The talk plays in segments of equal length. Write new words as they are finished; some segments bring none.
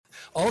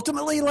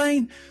Ultimately,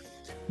 Lane,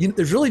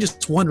 there's really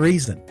just one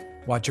reason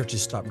why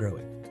churches stop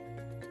growing.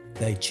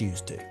 They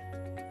choose to.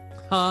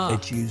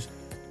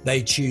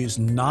 They choose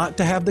not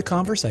to have the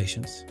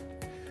conversations.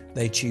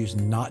 They choose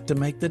not to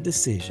make the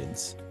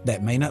decisions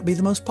that may not be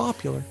the most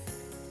popular,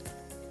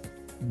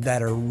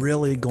 that are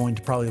really going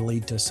to probably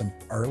lead to some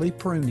early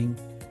pruning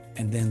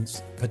and then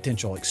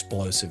potential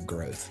explosive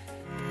growth.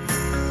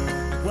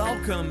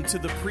 Welcome to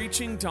the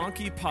Preaching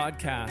Donkey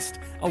Podcast,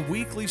 a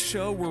weekly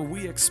show where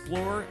we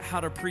explore how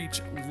to preach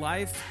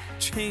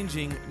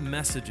life-changing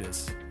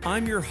messages.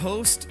 I'm your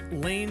host,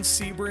 Lane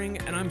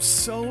Sebring, and I'm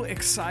so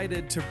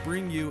excited to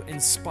bring you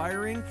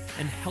inspiring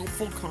and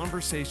helpful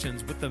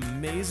conversations with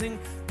amazing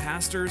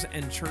pastors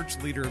and church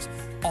leaders,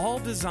 all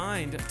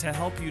designed to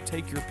help you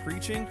take your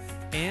preaching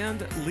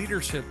and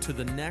leadership to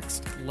the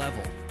next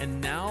level.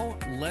 And now,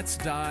 let's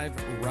dive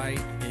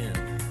right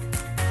in.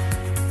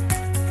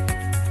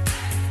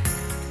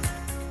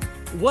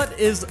 What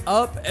is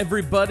up,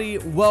 everybody?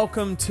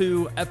 Welcome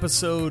to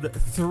episode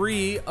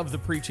 3 of the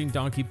Preaching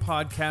Donkey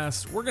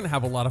Podcast. We're going to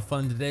have a lot of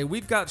fun today.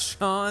 We've got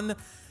Shawn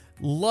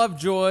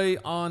Lovejoy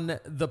on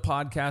the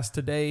podcast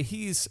today.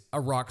 He's a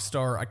rock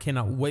star. I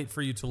cannot wait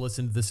for you to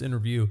listen to this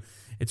interview.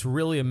 It's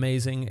really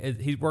amazing.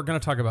 We're going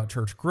to talk about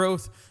church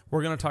growth.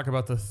 We're going to talk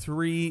about the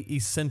 3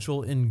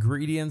 essential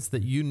ingredients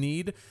that you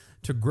need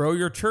to grow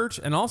your church,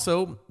 and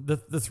also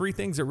the 3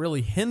 things that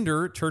really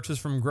hinder churches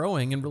from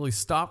growing and really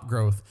stop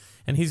growth.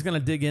 And he's going to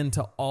dig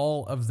into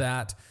all of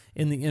that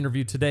in the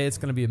interview today. It's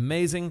going to be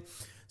amazing.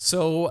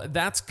 So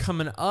that's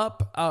coming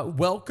up.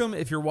 Welcome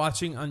if you're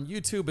watching on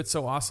YouTube. It's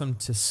so awesome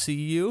to see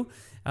you.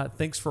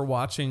 Thanks for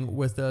watching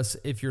with us.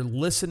 If you're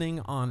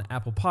listening on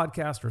Apple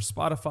Podcast or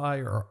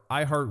Spotify or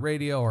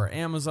iHeartRadio or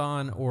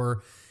Amazon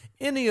or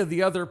any of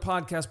the other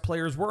podcast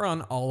players, we're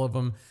on all of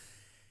them.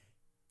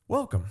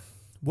 Welcome.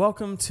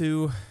 Welcome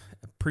to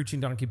Preaching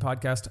Donkey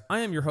Podcast. I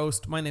am your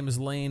host. My name is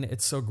Lane.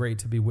 It's so great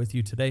to be with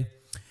you today.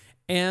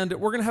 And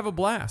we're going to have a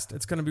blast.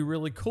 It's going to be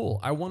really cool.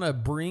 I want to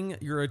bring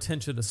your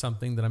attention to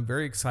something that I'm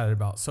very excited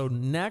about. So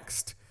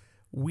next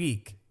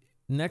week,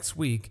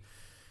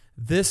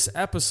 this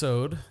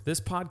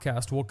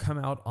podcast will come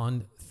out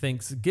on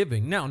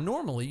Thanksgiving. Now,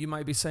 normally you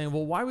might be saying,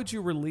 well, why would you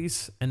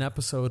release an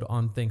episode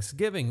on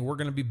Thanksgiving? We're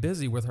going to be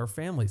busy with our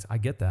families. I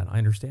get that. I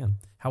understand.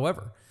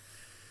 However,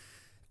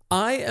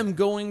 I am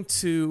going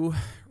to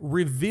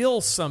reveal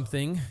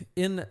something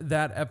in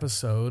that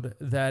episode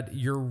that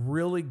you're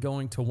really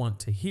going to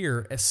want to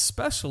hear,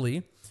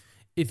 especially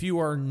if you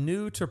are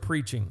new to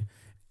preaching.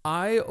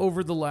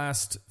 Over the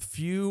last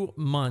few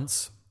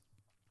months,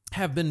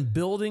 have been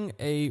building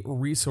a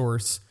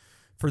resource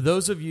for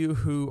those of you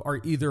who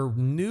are either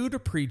new to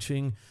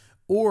preaching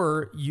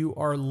or you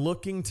are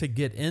looking to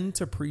get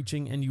into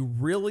preaching and you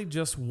really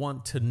just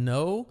want to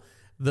know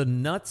the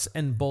nuts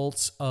and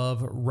bolts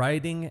of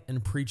writing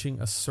and preaching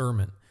a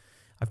sermon.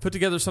 I've put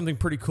together something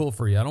pretty cool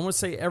for you. I don't want to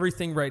say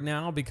everything right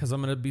now because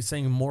I'm going to be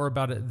saying more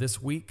about it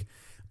this week.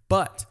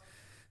 But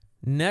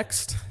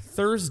next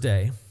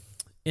Thursday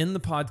in the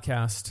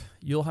podcast,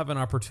 you'll have an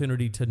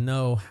opportunity to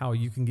know how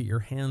you can get your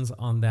hands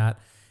on that.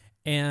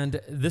 And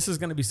this is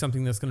going to be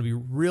something that's going to be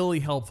really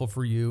helpful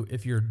for you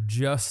if you're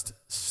just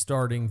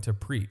starting to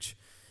preach.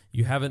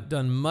 You haven't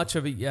done much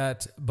of it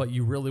yet, but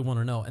you really want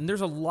to know. And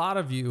there's a lot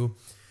of you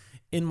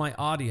in my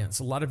audience,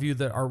 a lot of you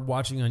that are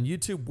watching on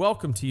YouTube.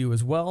 Welcome to you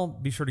as well.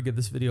 Be sure to give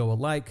this video a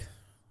like,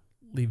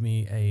 leave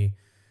me a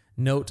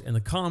note in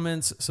the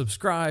comments,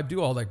 subscribe,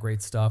 do all that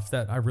great stuff.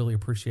 I really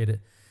appreciate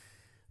it.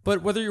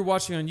 But whether you're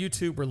watching on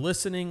YouTube or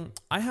listening,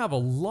 I have a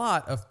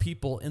lot of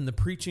people in the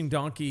Preaching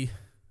Donkey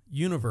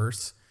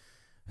universe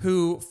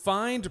who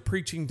find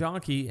Preaching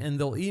Donkey and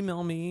they'll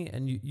email me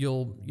and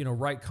you'll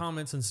write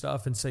comments and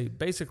stuff and say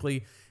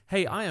basically,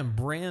 hey, I am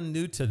brand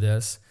new to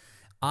this.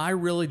 I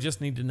really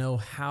just need to know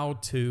how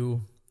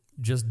to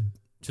just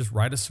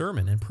write a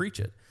sermon and preach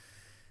it.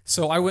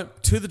 So I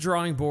went to the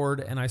drawing board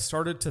and I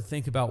started to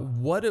think about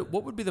what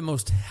would be the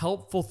most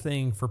helpful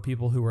thing for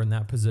people who are in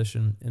that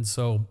position. And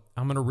so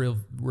I'm going to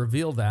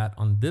reveal that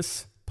on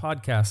this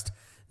podcast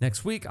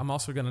next week. I'm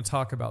also going to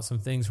talk about some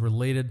things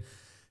related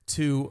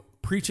to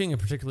preaching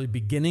and particularly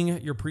beginning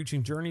your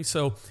preaching journey.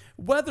 So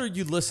whether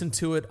you listen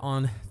to it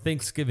on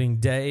Thanksgiving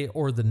Day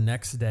or the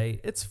next day,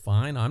 it's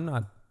fine. I'm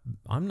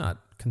not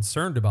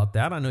concerned about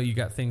that. I know you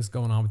got things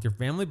going on with your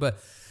family, but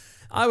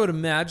I would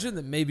imagine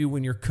that maybe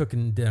when you're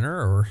cooking dinner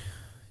or,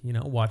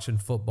 watching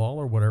football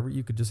or whatever,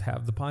 you could just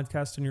have the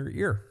podcast in your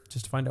ear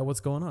just to find out what's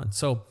going on.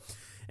 So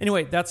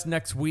anyway, that's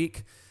next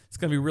week. It's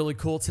going to be really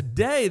cool.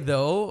 Today,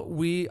 though,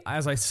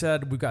 as I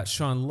said, we've got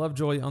Shawn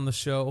Lovejoy on the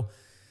show,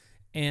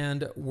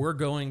 and we're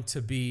going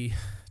to be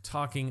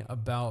talking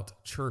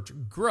about church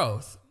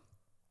growth.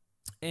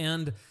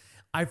 And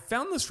I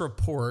found this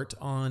report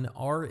on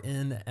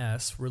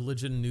RNS,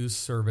 Religion News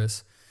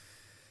Service.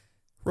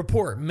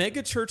 Report,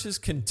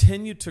 megachurches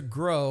continue to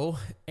grow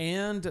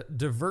and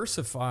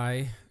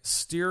diversify,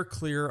 steer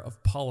clear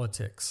of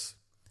politics.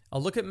 A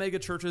look at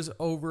megachurches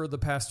over the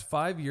past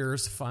 5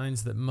 years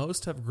finds that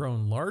most have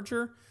grown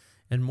larger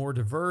and more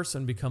diverse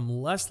and become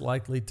less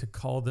likely to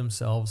call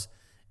themselves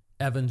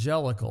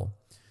evangelical.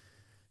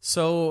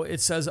 So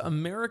it says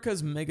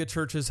America's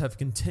megachurches have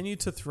continued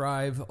to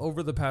thrive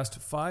over the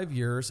past 5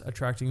 years,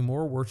 attracting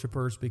more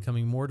worshipers,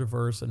 becoming more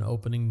diverse, and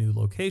opening new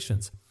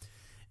locations.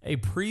 A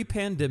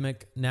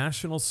pre-pandemic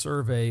national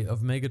survey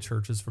of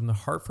megachurches from the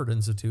Hartford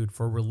Institute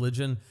for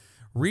Religion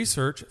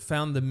Research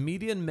found the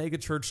median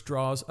megachurch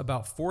draws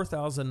about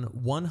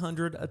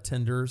 4,100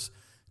 attenders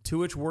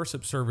to its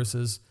worship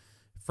services,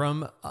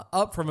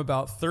 up from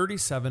about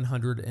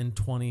 3,700 in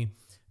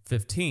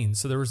 2015.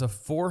 So there was a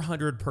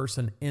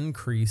 400-person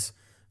increase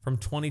from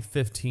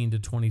 2015 to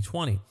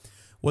 2020.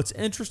 What's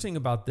interesting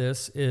about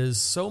this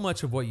is so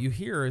much of what you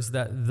hear is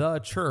that the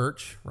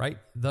church, right?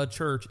 The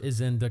church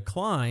is in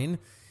decline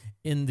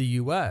in the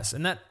U.S.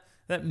 And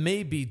that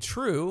may be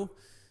true,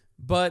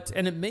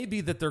 and it may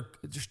be that their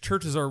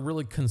churches are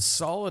really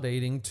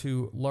consolidating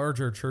to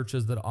larger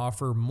churches that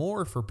offer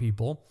more for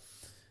people.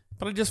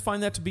 But I just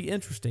find that to be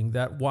interesting,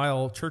 that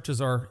while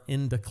churches are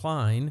in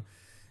decline,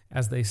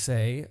 as they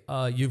say,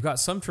 you've got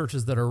some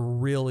churches that are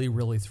really,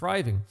 really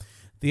thriving.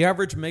 The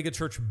average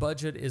megachurch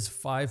budget is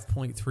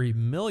 $5.3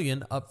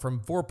 million, up from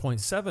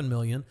 $4.7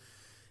 million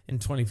in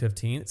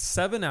 2015.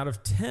 7 out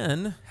of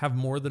 10 have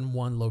more than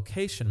one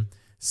location.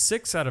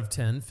 6 out of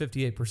 10,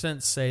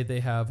 58%, say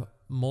they have a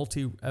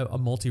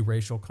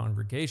multiracial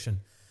congregation.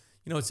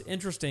 You know, it's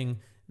interesting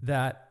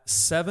that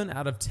 7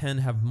 out of 10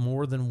 have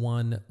more than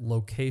one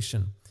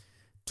location.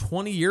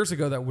 20 years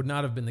ago, that would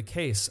not have been the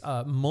case.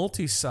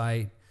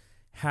 Multi-site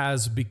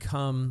has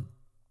become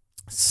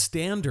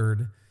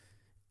standard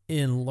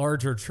in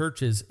larger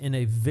churches in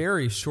a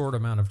very short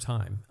amount of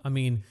time. I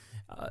mean,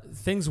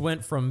 things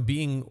went from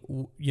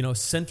being,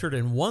 centered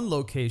in one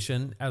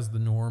location as the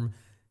norm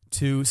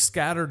to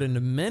scattered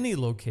into many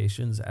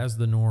locations as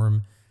the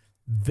norm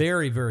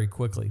very, very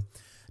quickly.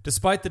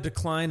 Despite the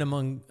decline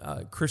among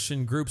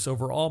Christian groups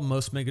overall,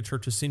 most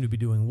megachurches seem to be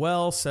doing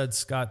well, said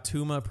Scott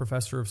Tuma,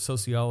 professor of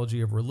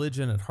sociology of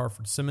religion at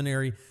Hartford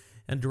Seminary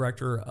and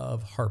director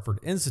of Hartford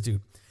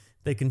Institute.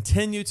 They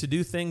continue to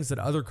do things that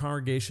other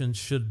congregations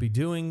should be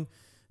doing,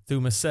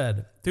 Thuma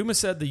said. Thuma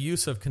said the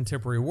use of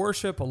contemporary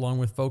worship, along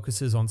with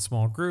focuses on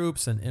small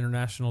groups and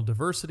international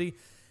diversity,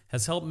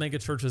 has helped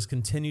megachurches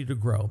continue to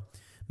grow.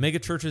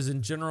 Megachurches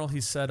in general,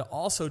 he said,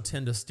 also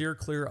tend to steer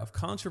clear of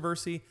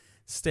controversy,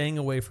 staying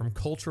away from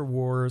culture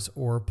wars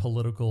or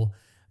political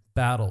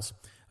battles.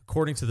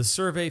 According to the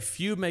survey,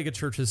 few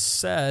megachurches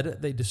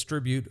said they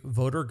distribute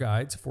voter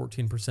guides,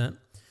 14%,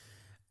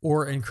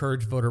 or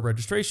encourage voter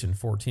registration,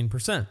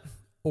 14%,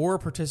 or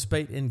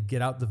participate in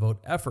get-out-the-vote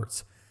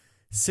efforts.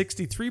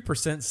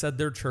 63% said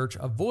their church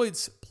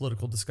avoids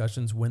political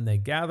discussions when they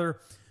gather.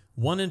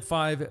 1 in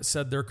 5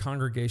 said their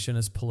congregation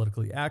is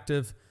politically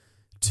active.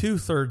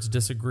 2/3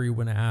 disagree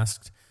when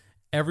asked.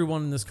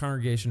 Everyone in this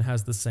congregation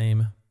has the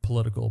same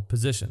political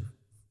position.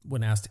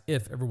 When asked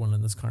if everyone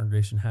in this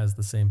congregation has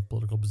the same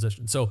political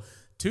position. So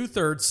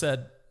 2/3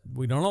 said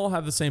we don't all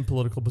have the same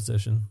political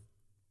position.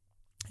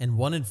 And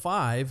 1 in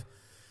 5,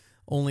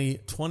 only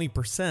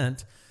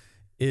 20%,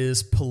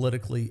 is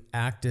politically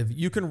active.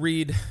 You can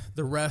read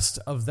the rest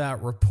of that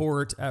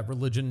report at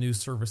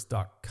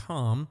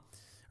religionnewsservice.com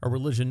or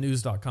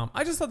religionnews.com.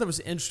 I just thought that was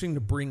interesting to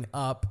bring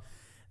up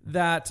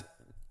that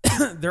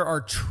there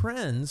are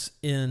trends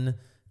in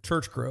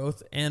church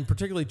growth and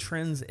particularly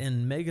trends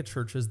in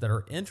megachurches that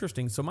are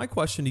interesting. So my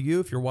question to you,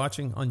 if you're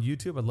watching on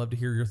YouTube, I'd love to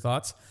hear your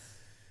thoughts.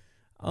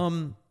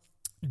 Do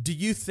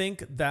you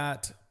think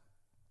that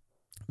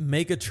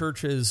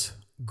megachurches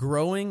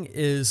growing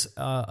is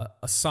a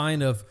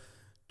sign of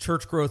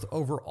church growth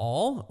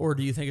overall, or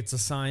do you think it's a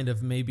sign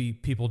of maybe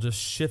people just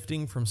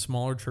shifting from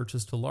smaller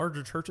churches to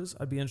larger churches?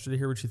 I'd be interested to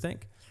hear what you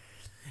think.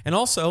 And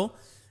also,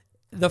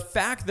 the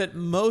fact that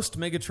most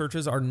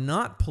megachurches are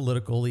not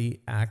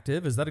politically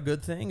active, is that a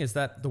good thing? Is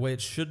that the way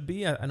it should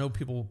be? I know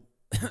people,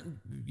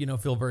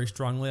 feel very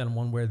strongly on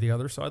one way or the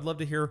other. So I'd love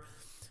to hear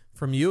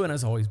from you. And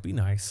as always, be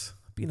nice.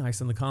 Be nice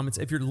in the comments.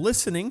 If you're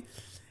listening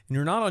and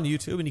you're not on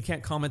YouTube and you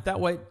can't comment that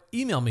way,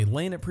 email me,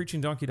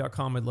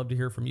 lane@preachingdonkey.com. I'd love to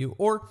hear from you.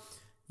 Or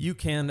you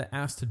can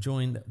ask to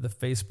join the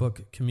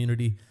Facebook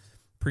community,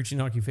 Preaching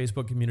Donkey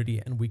Facebook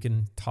community, and we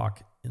can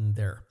talk in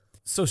there.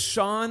 So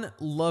Shawn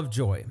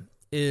Lovejoy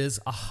is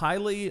a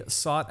highly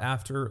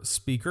sought-after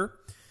speaker.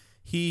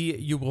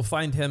 You will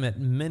find him at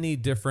many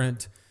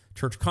different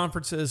church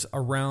conferences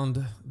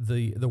around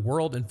the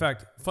world. In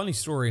fact, funny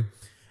story,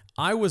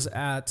 I was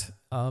at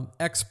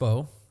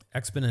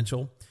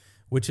Exponential,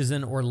 which is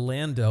in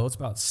Orlando. It's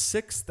about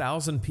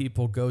 6,000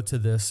 people go to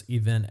this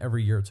event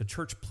every year. It's a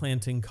church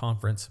planting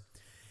conference.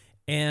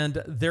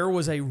 And there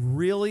was a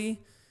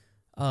really,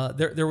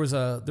 there was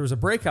a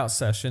breakout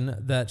session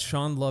that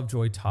Shawn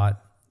Lovejoy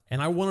taught,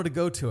 and I wanted to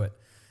go to it.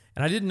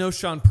 And I didn't know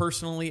Shawn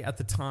personally at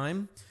the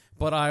time,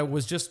 but I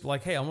was just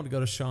like, hey, I want to go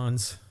to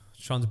Shawn's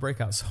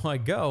breakout. So I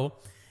go,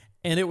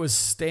 and it was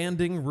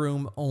standing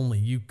room only.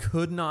 You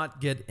could not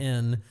get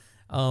in.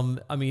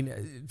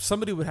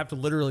 Somebody would have to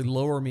literally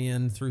lower me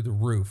in through the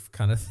roof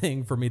kind of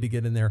thing for me to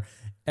get in there.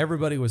 It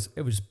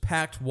was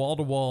packed wall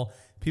to wall.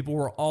 People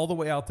were all the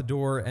way out the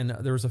door, and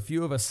there was a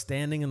few of us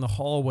standing in the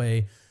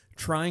hallway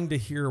trying to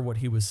hear what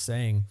he was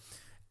saying.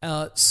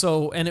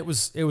 And it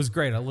was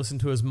great. I listened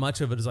to as much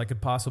of it as I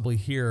could possibly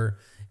hear.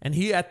 And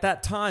he, at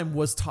that time,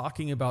 was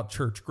talking about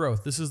church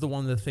growth. This is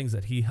one of the things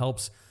that he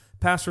helps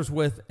pastors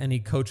with, and he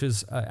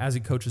coaches, as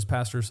he coaches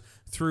pastors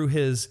through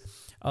his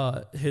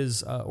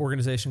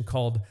organization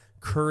called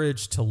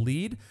Courage to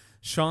Lead.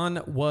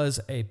 Shawn was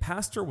a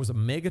pastor, was a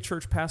mega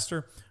church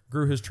pastor,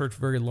 grew his church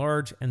very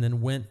large, and then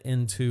went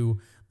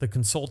into the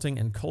consulting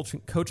and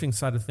coaching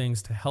side of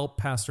things to help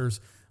pastors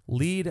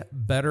lead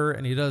better.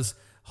 And he does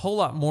a whole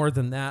lot more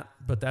than that,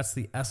 but that's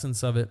the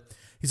essence of it.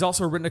 He's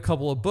also written a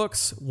couple of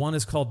books. One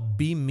is called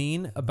Be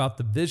Mean About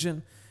the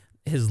Vision.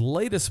 His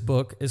latest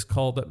book is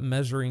called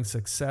Measuring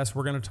Success.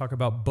 We're going to talk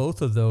about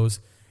both of those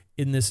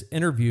in this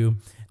interview.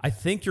 I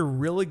think you're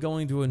really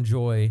going to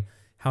enjoy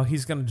how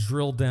he's going to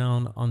drill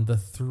down on the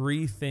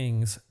 3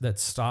 things that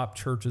stop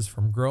churches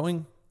from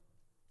growing.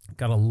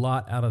 Got a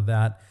lot out of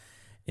that.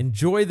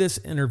 Enjoy this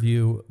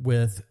interview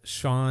with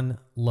Shawn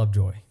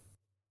Lovejoy.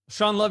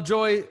 Shawn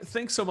Lovejoy,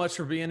 thanks so much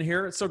for being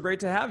here. It's so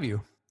great to have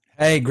you.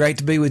 Hey, great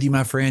to be with you,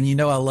 my friend. You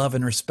know I love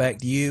and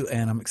respect you,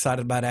 and I'm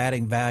excited about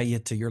adding value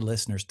to your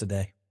listeners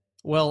today.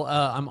 Well,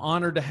 I'm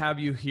honored to have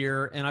you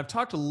here, and I've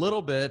talked a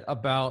little bit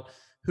about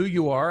who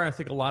you are. I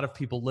think a lot of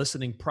people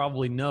listening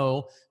probably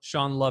know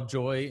Shawn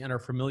Lovejoy and are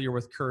familiar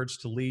with Courage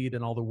to Lead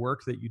and all the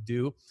work that you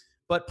do.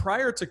 But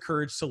prior to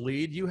Courage to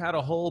Lead, you had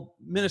a whole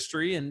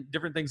ministry and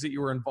different things that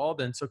you were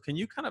involved in. So can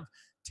you kind of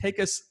take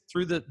us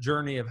through the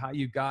journey of how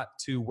you got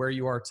to where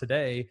you are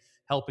today,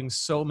 helping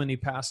so many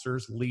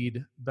pastors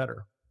lead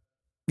better?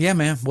 Yeah,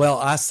 man. Well,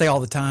 I say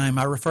all the time,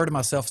 I refer to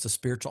myself as a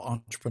spiritual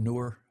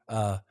entrepreneur.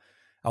 I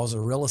was a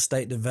real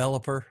estate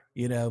developer,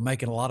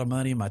 making a lot of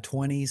money in my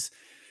 20s.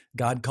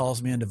 God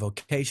calls me into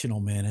vocational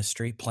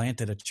ministry,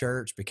 planted a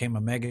church, became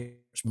a mega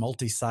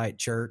multi-site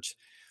church,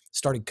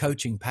 started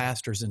coaching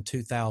pastors in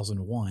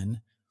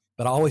 2001,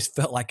 but I always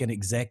felt like an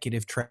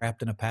executive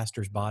trapped in a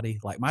pastor's body.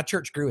 Like my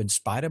church grew in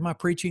spite of my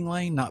preaching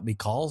lane, not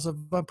because of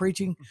my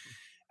preaching.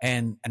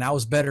 And I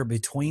was better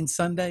between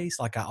Sundays.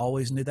 Like I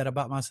always knew that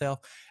about myself,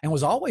 and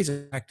was always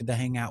attracted to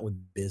hang out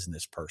with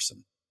business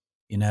person,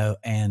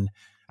 and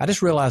I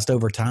just realized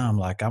over time,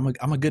 like I'm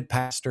a good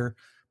pastor,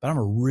 but I'm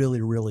a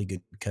really, really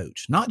good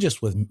coach, not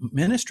just with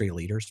ministry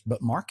leaders,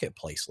 but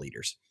marketplace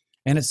leaders.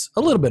 And it's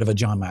a little bit of a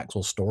John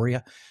Maxwell story.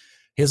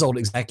 His old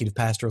executive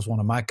pastor was one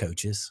of my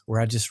coaches, where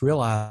I just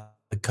realized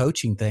the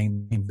coaching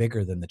thing became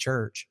bigger than the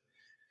church.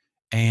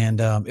 And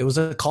it was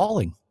a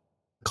calling.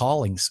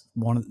 Calling's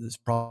one of the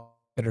probably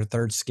the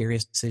 3rd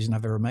scariest decision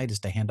I've ever made, is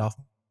to hand off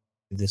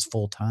this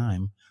full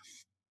time.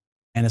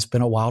 And it's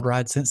been a wild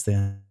ride since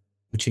then,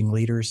 coaching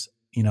leaders,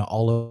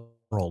 all over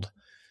the world.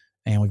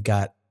 And we've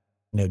got,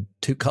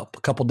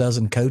 couple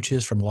dozen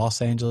coaches from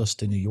Los Angeles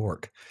to New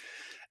York.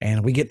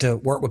 And we get to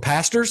work with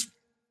pastors.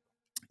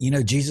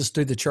 Jesus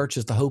through the church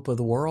is the hope of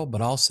the world,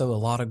 but also a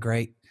lot of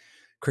great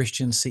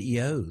Christian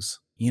CEOs,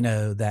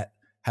 that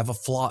have a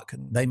flock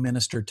they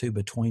minister to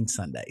between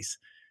Sundays.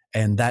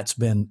 And that's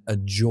been a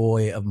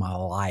joy of my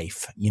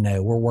life.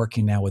 We're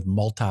working now with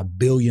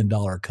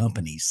multi-billion-dollar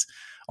companies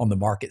on the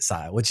market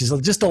side, which is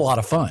just a lot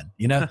of fun,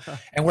 and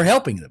we're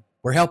helping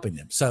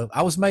them. So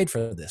I was made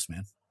for this,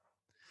 man.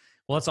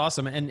 Well, that's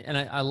awesome. And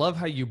I love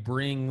how you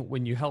bring,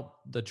 when you help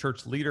the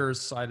church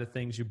leaders side of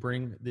things, you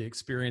bring the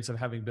experience of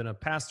having been a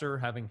pastor,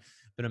 having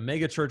been a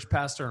mega church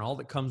pastor, and all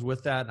that comes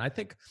with that. And I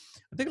think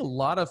a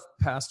lot of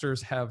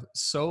pastors have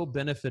so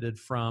benefited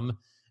from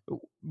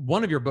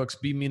one of your books,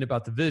 Be Mean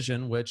About the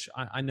Vision, which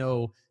I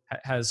know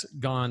has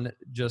gone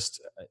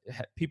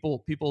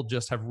people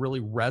just have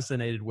really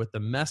resonated with the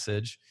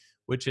message,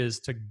 which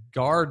is to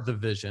guard the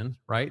vision,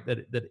 right? That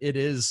it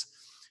is,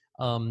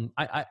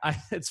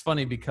 it's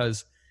funny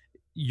because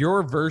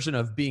your version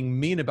of being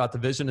mean about the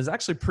vision is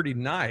actually pretty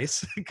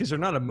nice because you're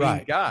not a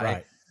mean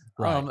guy.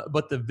 Right.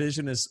 But the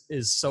vision is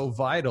so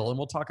vital. And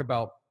we'll talk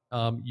about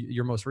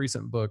your most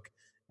recent book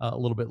a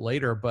little bit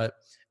later. But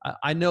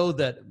I know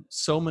that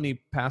so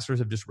many pastors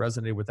have just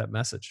resonated with that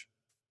message.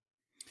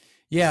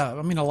 Yeah.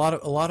 I mean, a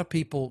lot of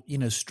people,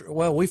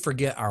 we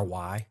forget our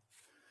why.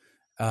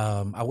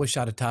 I wish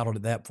I'd have titled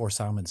it that before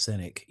Simon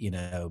Sinek,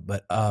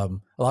 but a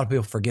lot of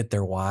people forget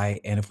their why.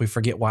 And if we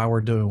forget why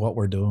we're doing what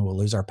we're doing, we'll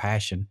lose our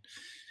passion,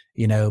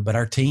 but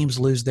our teams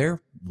lose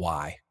their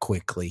why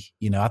quickly.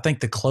 I think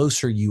the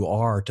closer you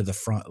are to the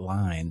front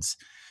lines,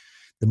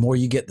 the more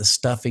you get the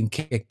stuffing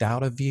kicked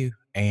out of you,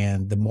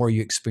 and the more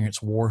you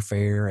experience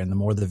warfare, and the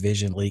more the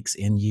vision leaks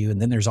in you.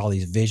 And then there's all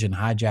these vision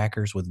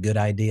hijackers with good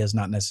ideas,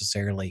 not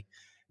necessarily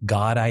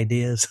God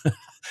ideas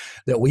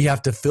that we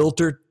have to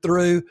filter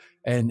through.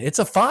 And it's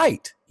a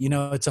fight,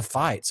 it's a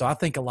fight. So I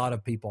think a lot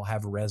of people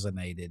have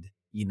resonated,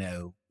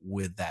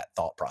 with that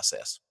thought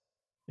process.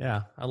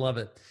 Yeah, I love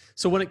it.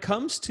 So when it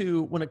comes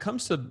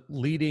to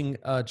leading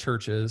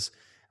churches,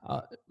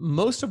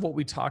 most of what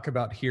we talk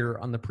about here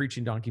on the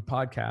Preaching Donkey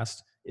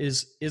podcast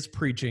is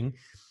preaching.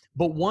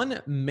 But one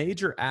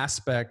major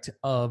aspect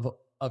of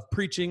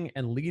preaching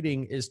and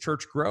leading is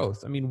church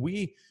growth. I mean,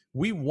 we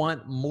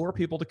want more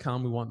people to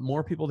come. We want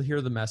more people to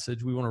hear the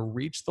message. We want to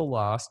reach the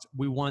lost.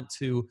 We want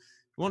to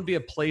We want to be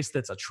a place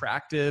that's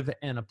attractive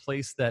and a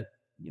place that,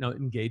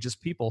 engages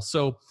people.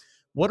 So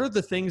what are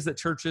the things that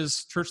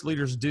church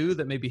leaders do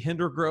that maybe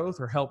hinder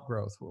growth or help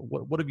growth?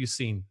 What have you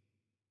seen?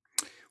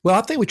 Well,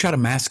 I think we try to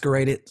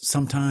masquerade it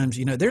sometimes.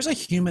 There's a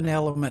human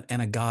element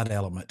and a God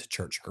element to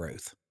church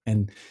growth.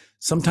 And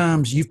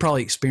sometimes you've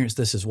probably experienced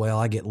this as well.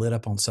 I get lit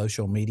up on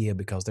social media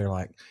because they're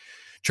like,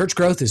 church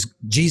growth is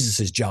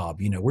Jesus's job.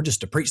 We're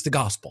just to preach the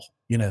gospel.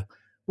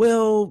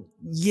 Well,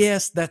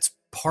 yes, that's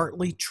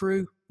partly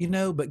true,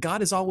 but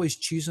God is always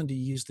choosing to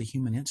use the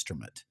human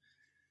instrument.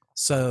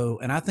 So,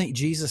 and I think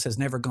Jesus has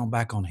never gone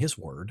back on his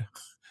word.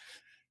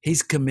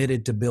 He's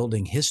committed to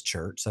building his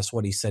church. That's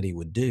what he said he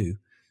would do.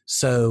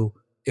 So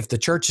if the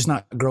church is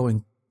not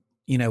growing,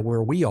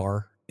 where we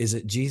are, is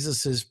it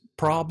Jesus's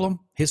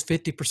problem, his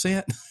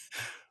 50%,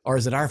 or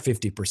is it our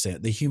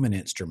 50%, the human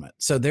instrument?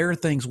 So there are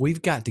things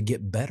we've got to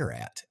get better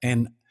at.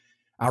 And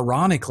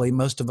ironically,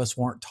 most of us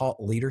weren't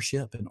taught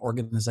leadership and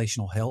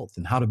organizational health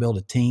and how to build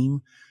a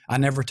team. I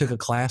never took a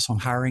class on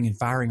hiring and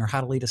firing or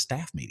how to lead a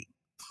staff meeting.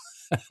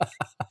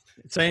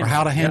 Same. Or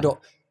how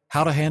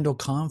to handle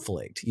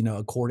conflict,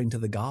 according to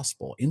the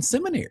gospel in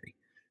seminary.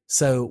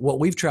 So what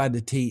we've tried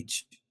to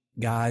teach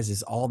guys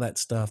is all that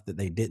stuff that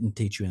they didn't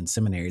teach you in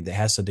seminary that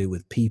has to do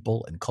with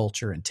people and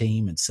culture and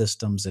team and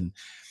systems. And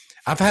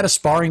I've had a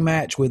sparring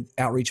match with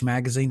Outreach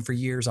Magazine for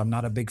years. I'm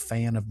not a big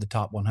fan of the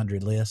top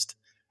 100 list.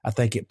 I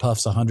think it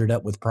puffs 100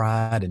 up with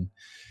pride and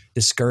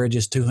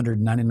discourages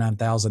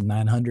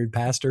 299,900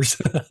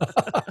 pastors.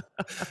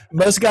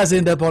 Most guys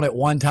end up on it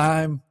one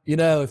time,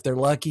 if they're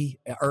lucky,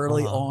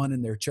 early on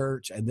in their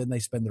church, and then they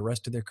spend the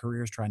rest of their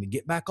careers trying to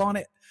get back on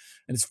it.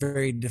 And it's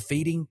very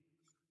defeating.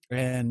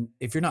 And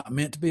if you're not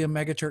meant to be a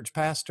megachurch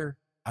pastor,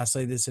 I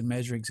say this in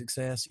measuring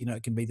success,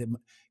 it can be the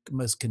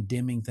most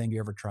condemning thing you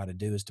ever try to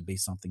do is to be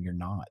something you're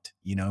not.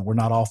 We're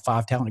not all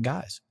 5 talented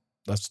guys.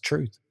 That's the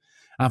truth.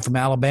 I'm from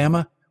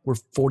Alabama. We're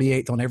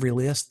 48th on every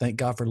list. Thank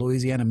God for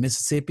Louisiana,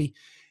 Mississippi.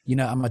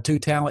 I'm a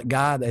 2-talent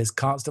guy that has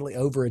constantly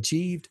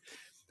overachieved.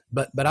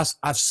 But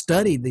I've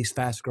studied these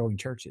fast-growing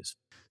churches.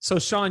 So,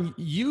 Shawn,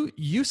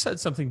 you said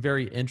something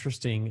very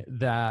interesting,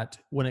 that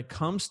when it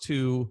comes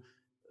to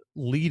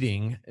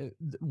leading,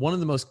 one of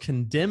the most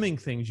condemning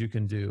things you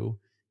can do,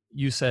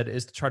 you said,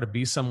 is to try to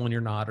be someone you're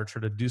not or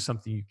try to do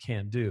something you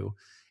can't do.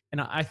 And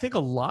I think a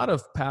lot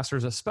of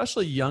pastors,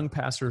 especially young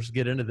pastors,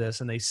 get into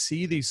this and they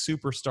see these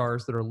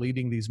superstars that are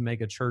leading these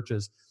mega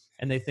churches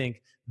and they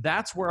think,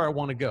 that's where I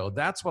want to go.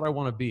 That's what I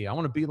want to be. I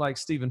want to be like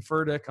Stephen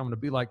Furtick. I'm going to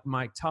be like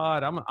Mike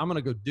Todd. I'm going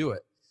to go do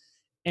it.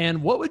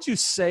 And what would you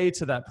say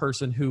to that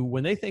person who,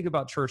 when they think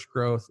about church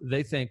growth,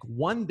 they think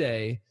one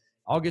day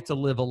I'll get to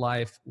live a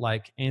life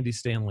like Andy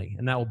Stanley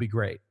and that will be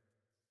great?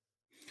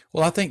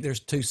 Well, I think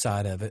there's two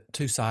sides of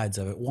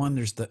it. One,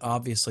 there's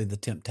obviously the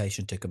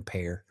temptation to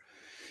compare.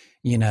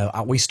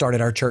 We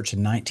started our church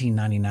in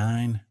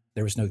 1999.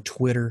 There was no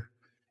Twitter,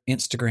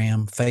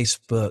 Instagram,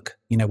 Facebook.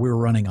 We were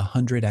running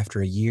 100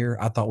 after a year.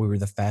 I thought we were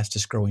the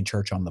fastest growing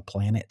church on the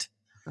planet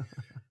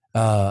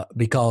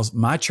because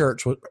my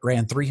church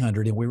ran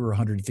 300 and we were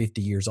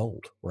 150 years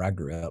old where I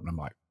grew up. And I'm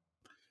like,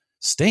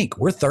 stink,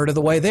 we're third of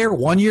the way there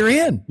 1 year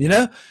in,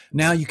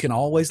 Now you can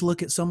always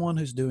look at someone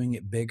who's doing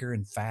it bigger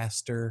and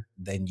faster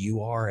than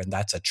you are, and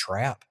that's a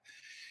trap,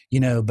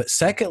 But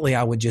secondly,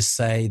 I would just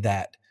say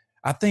that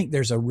I think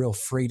there's a real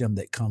freedom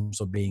that comes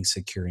with being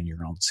secure in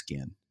your own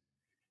skin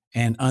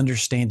and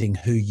understanding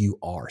who you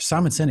are.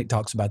 Simon Sinek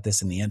talks about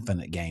this in The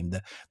Infinite Game.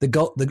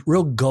 The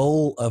real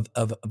goal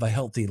of a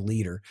healthy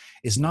leader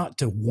is not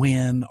to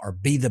win or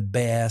be the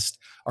best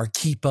or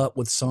keep up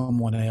with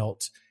someone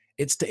else.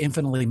 It's to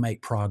infinitely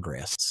make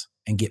progress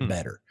and get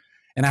better.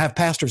 And I have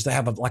pastors that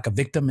have a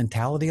victim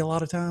mentality a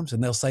lot of times,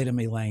 and they'll say to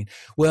me, Lane,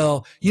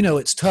 well,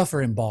 it's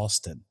tougher in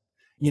Boston.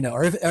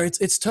 Or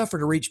it's tougher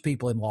to reach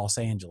people in Los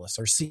Angeles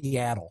or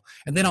Seattle.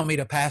 And then I'll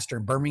meet a pastor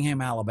in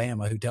Birmingham,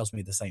 Alabama, who tells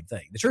me the same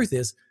thing. The truth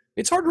is,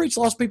 it's hard to reach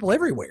lost people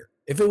everywhere.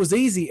 If it was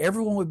easy,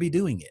 everyone would be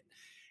doing it.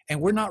 And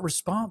we're not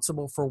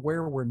responsible for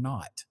where we're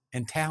not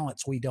and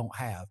talents we don't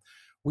have.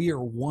 We are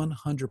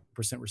 100%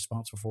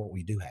 responsible for what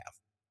we do have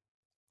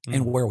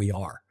and where we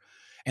are.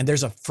 And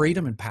there's a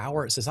freedom and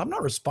power. It says, I'm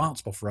not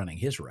responsible for running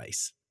his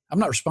race. I'm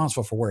not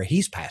responsible for where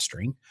he's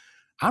pastoring.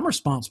 I'm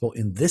responsible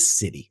in this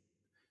city,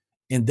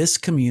 in this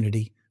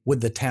community,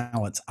 with the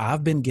talents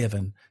I've been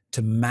given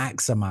to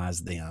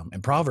maximize them.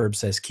 And Proverbs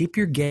says, keep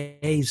your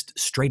gaze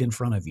straight in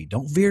front of you.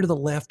 Don't veer to the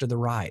left or the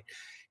right.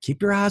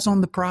 Keep your eyes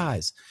on the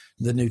prize,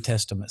 the New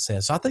Testament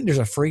says. So I think there's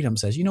a freedom that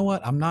says, you know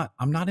what? I'm not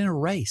in a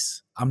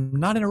race. I'm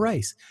not in a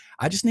race.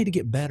 I just need to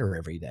get better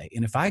every day.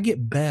 And if I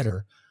get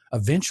better,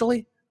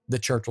 eventually the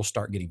church will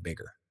start getting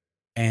bigger.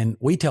 And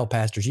we tell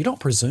pastors, you don't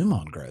presume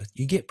on growth.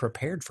 You get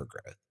prepared for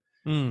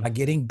growth by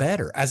getting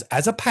better as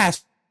a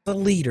pastor, a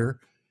leader,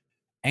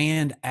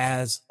 and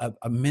as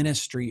a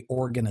ministry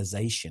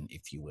organization,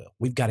 if you will.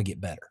 We've got to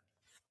get better.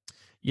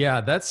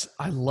 Yeah,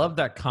 I love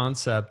that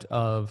concept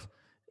of,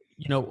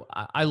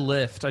 I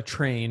lift, I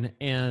train,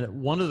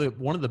 and one of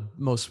the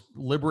most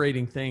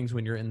liberating things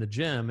when you're in the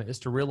gym is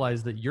to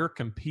realize that you're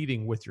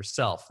competing with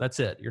yourself. That's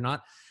it. You're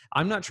not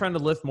I'm not trying to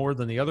lift more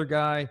than the other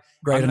guy.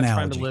 Great I'm not trying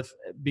analogy. to lift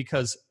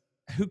because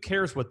who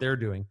cares what they're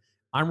doing?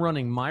 I'm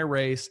running my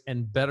race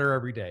and better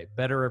every day,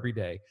 better every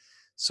day.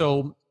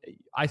 So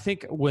I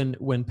think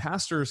when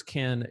pastors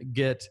can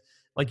get,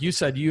 like you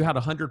said, you had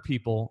 100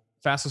 people,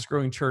 fastest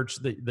growing church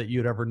that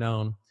you'd ever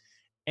known.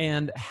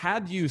 And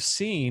had you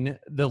seen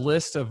the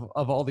list of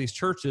all these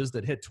churches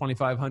that hit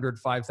 2,500,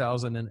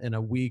 5,000 in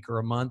a week or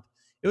a month,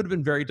 it would have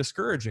been very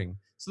discouraging.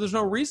 So there's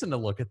no reason to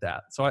look at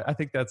that. So I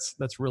think that's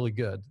really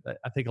good.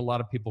 I think a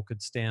lot of people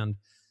could stand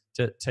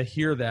to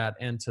hear that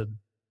and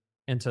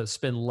to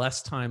spend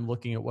less time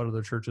looking at what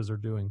other churches are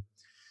doing.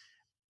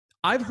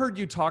 I've heard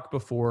you talk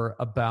before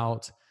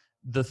about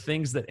the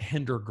things that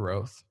hinder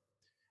growth.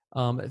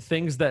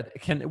 Things that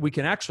we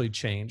can actually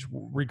change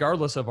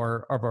regardless of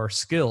our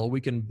skill.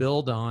 We can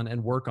build on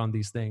and work on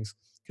these things.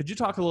 Could you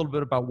talk a little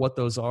bit about what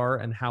those are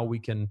and how we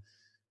can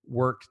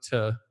work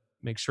to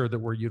make sure that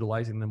we're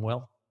utilizing them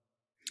well?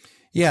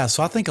 Yeah.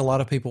 So I think a lot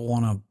of people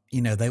want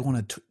to, they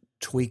want to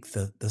tweak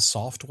the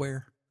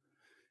software,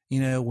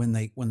 when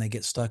they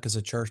get stuck as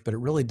a church, but it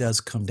really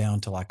does come down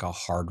to like a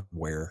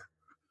hardware,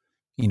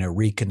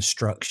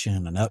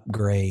 reconstruction, an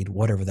upgrade,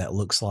 whatever that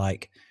looks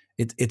like.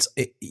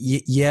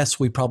 Yes,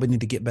 we probably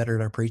need to get better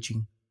at our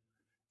preaching,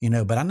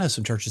 but I know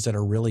some churches that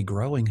are really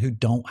growing who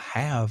don't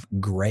have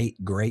great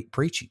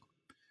preaching.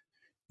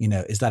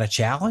 Is that a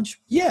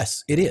challenge?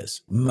 Yes, it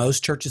is.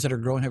 Most churches that are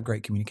growing have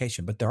great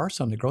communication, but there are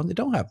some that are growing that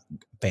don't have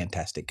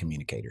fantastic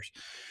communicators.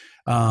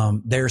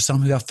 There are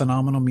some who have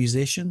phenomenal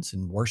musicians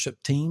and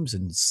worship teams,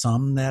 and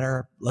some that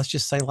are, let's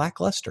just say,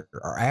 lackluster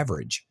or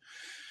average,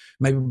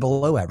 maybe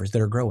below average,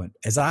 that are growing.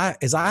 As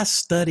I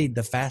studied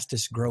the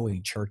fastest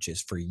growing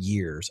churches for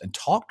years and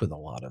talked with a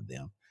lot of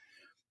them,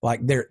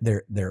 like their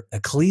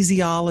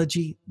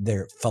ecclesiology,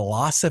 their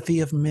philosophy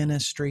of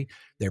ministry,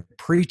 their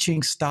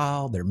preaching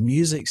style, their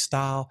music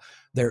style,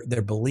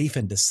 their belief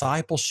in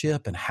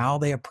discipleship and how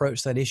they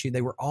approach that issue,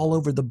 they were all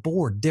over the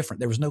board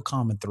different. There was no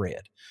common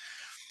thread.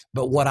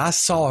 But what I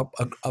saw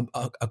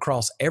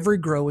across every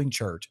growing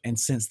church, and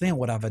since then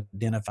what I've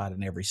identified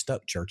in every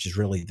stuck church, is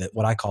really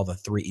what I call the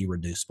 3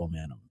 irreducible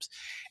minimums.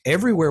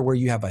 Everywhere where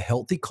you have a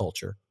healthy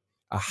culture,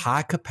 a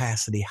high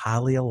capacity,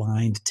 highly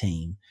aligned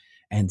team,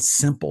 and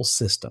simple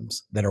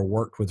systems that are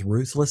worked with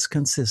ruthless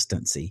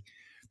consistency,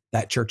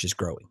 that church is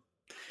growing.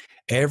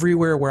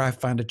 Everywhere where I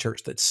find a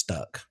church that's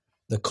stuck,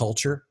 the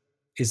culture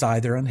is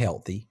either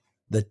unhealthy,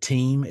 the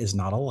team is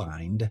not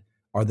aligned,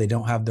 or they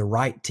don't have the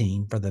right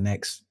team for the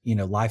next,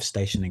 life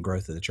station and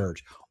growth of the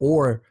church,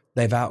 or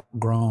they've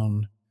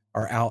outgrown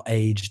or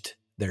outaged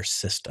their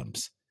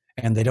systems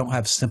and they don't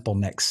have simple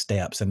next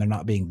steps and they're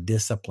not being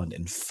disciplined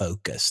and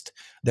focused.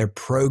 They're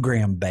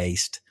program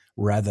based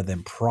rather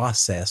than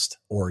process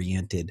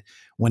oriented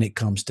when it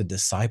comes to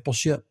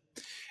discipleship.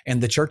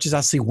 And the churches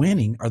I see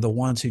winning are the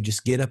ones who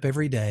just get up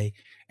every day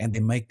and they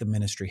make the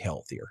ministry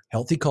healthier.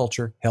 Healthy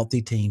culture,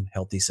 healthy team,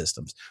 healthy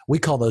systems. We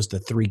call those the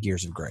 3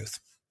 gears of growth.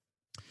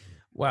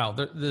 Wow,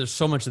 there's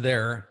so much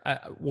there.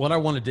 What I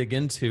want to dig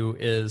into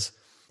is,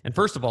 and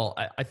first of all,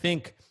 I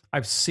think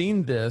I've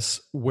seen this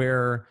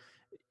where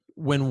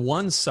when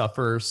one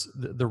suffers,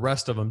 the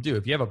rest of them do.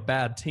 If you have a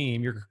bad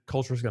team, your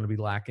culture is going to be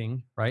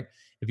lacking, right?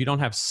 If you don't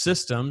have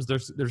systems,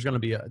 there's going to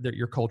be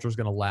your culture is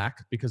going to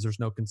lack because there's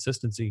no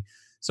consistency.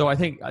 So I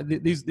think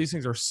these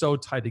things are so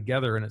tied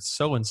together, and it's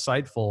so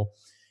insightful.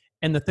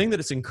 And the thing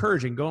that it's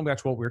encouraging, going back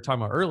to what we were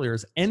talking about earlier,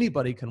 is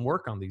anybody can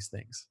work on these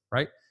things,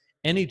 right?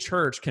 Any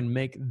church can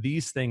make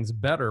these things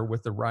better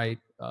with the right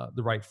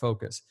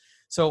focus.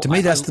 So to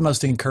me, that's the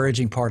most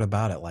encouraging part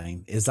about it,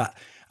 Lane, is that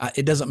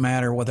it doesn't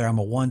matter whether I'm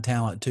a 1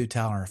 talent, 2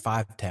 talent, or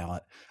 5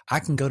 talent. I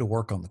can go to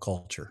work on the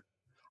culture.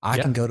 I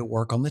can go to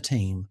work on the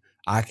team.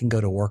 I can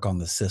go to work on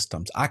the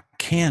systems. I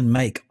can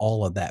make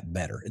all of that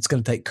better. It's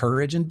going to take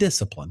courage and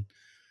discipline,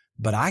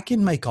 but I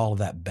can make all of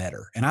that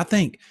better. And I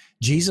think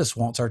Jesus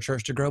wants our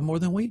church to grow more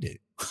than we do.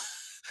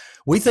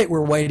 We think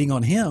we're waiting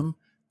on him.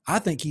 I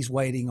think he's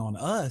waiting on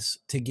us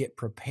to get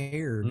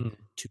prepared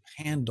to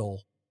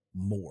handle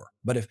more.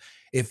 But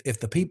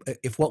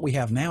if what we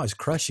have now is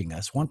crushing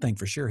us, one thing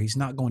for sure, he's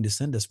not going to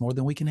send us more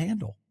than we can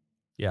handle.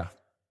 Yeah.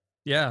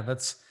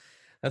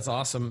 That's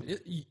awesome.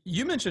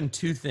 You mentioned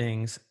 2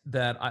 things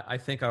that I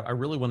think I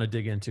really want to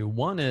dig into.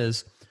 One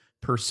is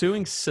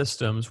pursuing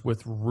systems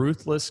with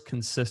ruthless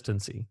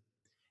consistency.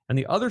 And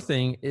the other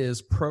thing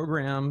is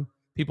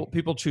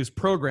people choose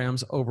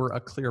programs over a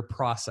clear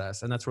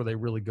process, and that's where they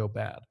really go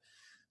bad.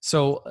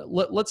 So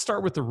let's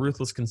start with the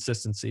ruthless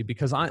consistency,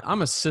 because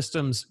I'm a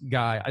systems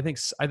guy. I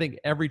think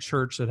every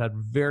church that had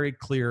very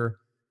clear,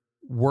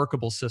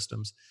 workable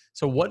systems.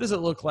 So what does it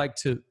look like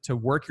to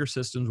work your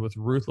systems with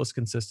ruthless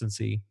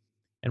consistency,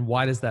 and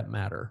why does that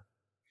matter?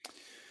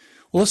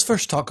 Well, let's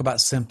first talk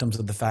about symptoms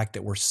of the fact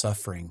that we're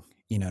suffering,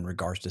 in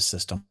regards to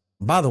system.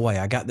 By the way,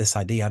 I got this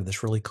idea out of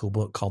this really cool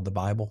book called the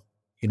Bible.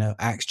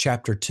 Acts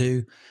chapter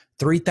 2,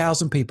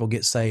 3,000 people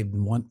get saved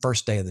in one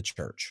first day of the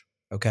church.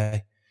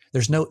 Okay.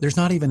 There's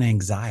not even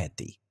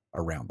anxiety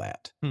around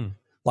that.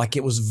 Like,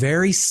 it was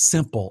very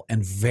simple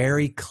and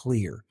very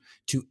clear.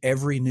 to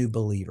every new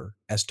believer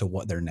as to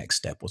what their next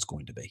step was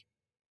going to be.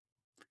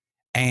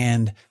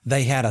 And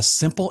they had a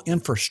simple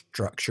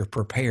infrastructure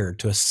prepared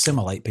to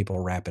assimilate people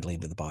rapidly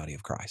into the body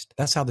of Christ.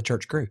 That's how the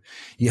church grew.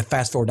 You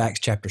fast forward to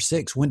Acts chapter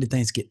 6. When did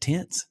things get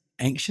tense,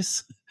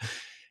 anxious?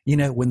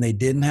 When they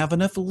didn't have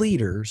enough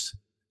leaders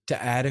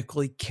to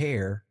adequately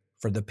care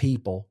for the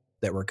people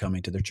that were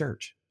coming to their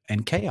church,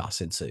 and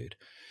chaos ensued.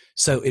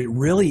 So it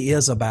really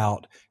is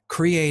about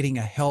creating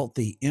a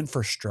healthy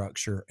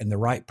infrastructure and the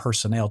right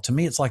personnel. To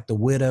me, it's like the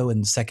widow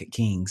in 2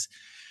 Kings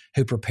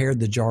who prepared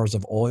the jars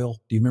of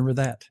oil. Do you remember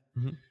that?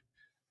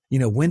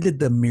 Mm-hmm. When did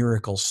the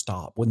miracle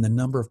stop? When the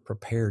number of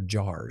prepared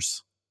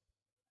jars,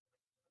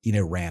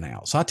 ran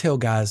out. So I tell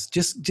guys,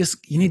 just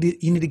you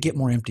need to get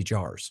more empty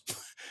jars.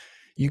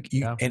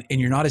 And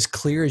you're not as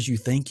clear as you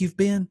think you've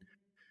been.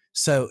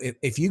 So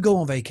if you go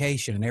on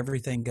vacation and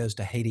everything goes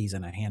to Hades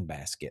in a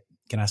handbasket,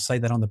 can I say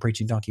that on the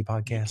Preaching Donkey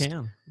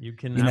podcast? You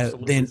can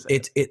absolutely then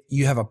say it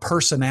you have a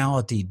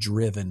personality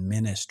driven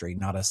ministry,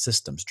 not a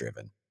systems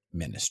driven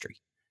ministry.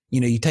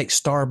 You take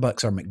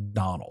Starbucks or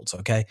McDonald's,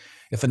 okay?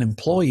 If an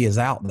employee is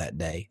out that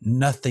day,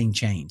 nothing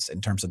changed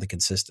in terms of the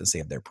consistency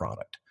of their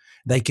product.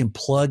 They can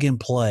plug and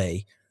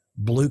play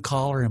blue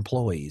collar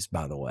employees,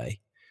 by the way,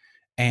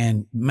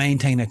 and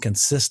maintain a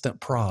consistent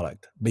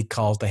product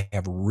because they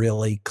have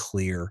really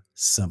clear,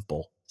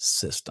 simple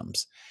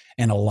systems.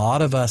 And a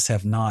lot of us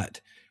have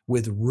not,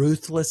 with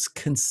ruthless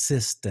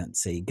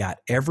consistency, got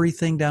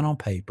everything down on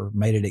paper,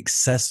 made it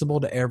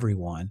accessible to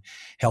everyone,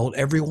 held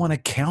everyone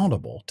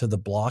accountable to the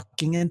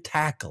blocking and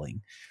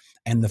tackling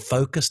and the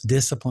focus,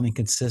 discipline, and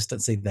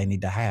consistency they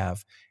need to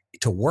have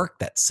to work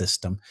that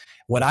system.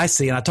 What I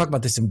see, and I talk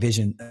about this in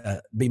Vision,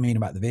 Be Mean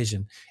About the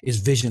Vision, is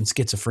vision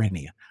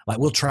schizophrenia. Like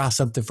we'll try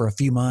something for a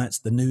few months,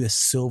 the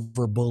newest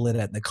silver bullet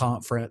at the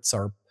conference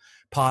or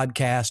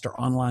podcast or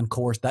online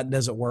course, that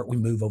doesn't work, we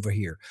move over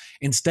here.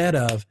 Instead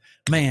of,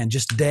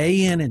 just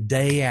day in and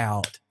day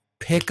out,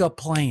 pick a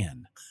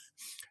plan,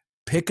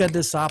 pick a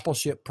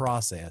discipleship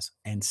process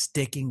and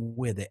sticking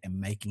with it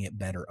and making it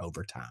better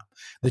over time.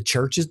 The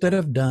churches that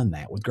have done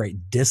that with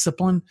great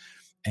discipline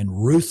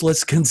and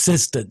ruthless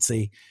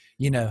consistency,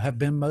 have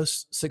been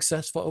most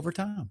successful over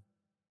time.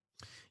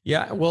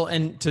 Yeah, well,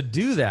 and to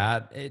do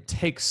that, it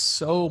takes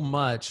so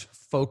much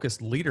focused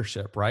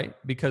leadership, right?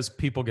 Because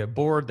people get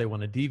bored, they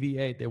want to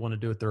deviate, they want to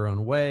do it their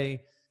own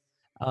way,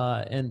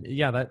 and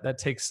yeah, that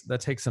takes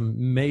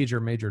some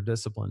major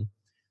discipline.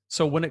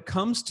 So when it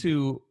comes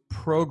to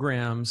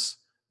programs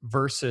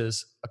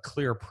versus a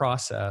clear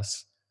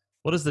process,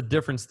 what is the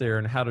difference there,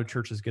 and how do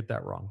churches get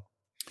that wrong?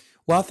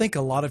 Well, I think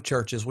a lot of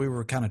churches, we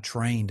were kind of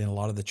trained in a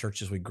lot of the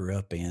churches we grew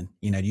up in,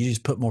 you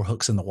just put more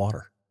hooks in the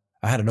water.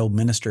 I had an old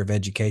minister of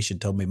education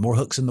told me, more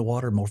hooks in the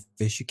water, more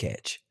fish you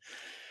catch,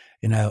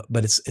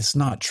 but it's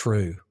not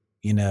true.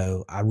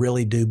 I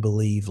really do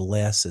believe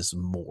less is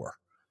more,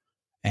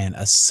 and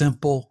a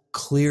simple,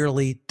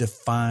 clearly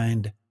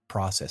defined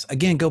process.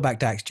 Again, go back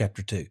to Acts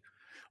chapter 2.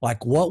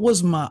 Like, what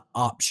was my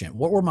option?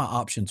 What were my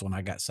options when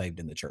I got saved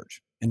in the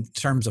church in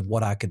terms of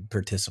what I could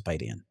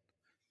participate in?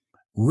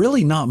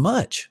 Really not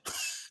much.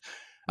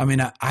 I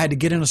had to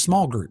get in a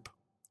small group.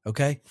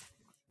 Okay.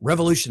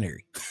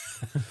 Revolutionary.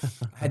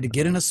 I had to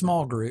get in a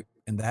small group,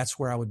 and that's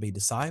where I would be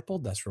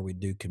discipled. That's where we'd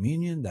do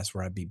communion. That's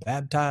where I'd be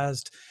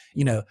baptized.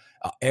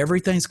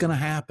 Everything's going to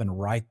happen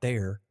right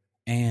there.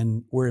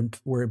 And we're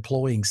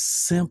employing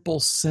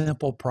simple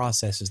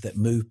processes that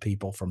move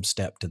people from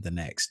step to the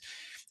next.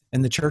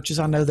 And the churches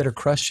I know that are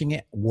crushing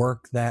it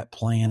work that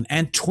plan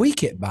and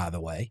tweak it, by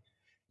the way,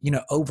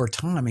 over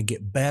time, and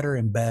get better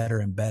and better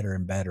and better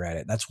and better at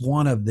it. That's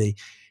one of the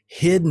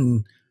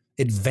hidden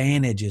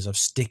advantages of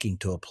sticking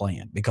to a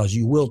plan, because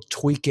you will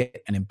tweak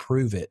it and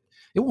improve it.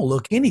 It won't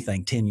look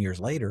anything 10 years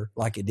later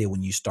like it did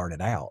when you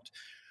started out,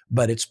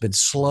 but it's been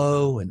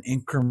slow and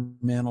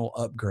incremental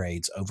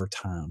upgrades over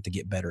time to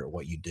get better at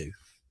what you do.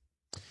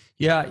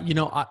 Yeah,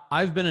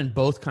 I've been in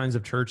both kinds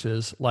of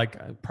churches,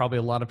 like probably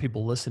a lot of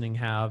people listening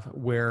have,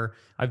 where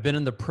I've been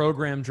in the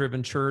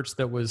program-driven church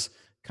that was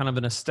kind of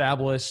an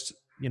established,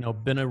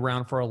 been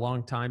around for a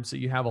long time. So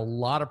you have a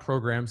lot of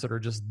programs that are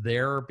just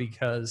there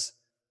because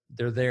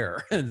they're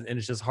there, and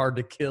it's just hard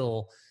to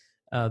kill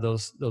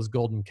those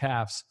golden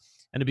calves.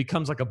 And it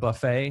becomes like a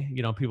buffet.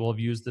 People have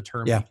used the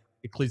term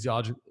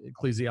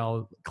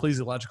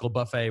ecclesiological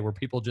buffet, where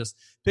people just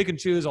pick and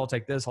choose. I'll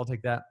take this, I'll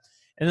take that.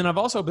 And then I've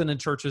also been in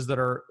churches that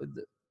are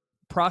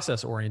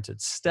process-oriented,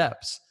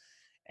 steps.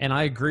 And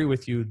I agree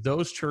with you.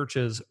 Those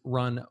churches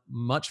run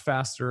much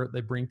faster.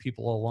 They bring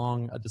people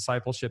along a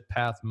discipleship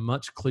path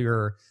much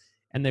clearer.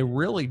 And they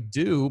really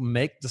do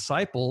make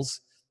disciples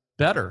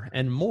better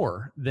and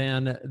more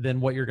than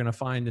what you're going to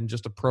find in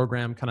just a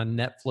program, kind of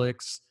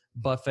Netflix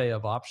buffet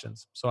of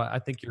options. So I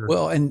think you're...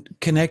 Well, and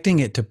connecting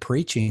it to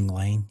preaching,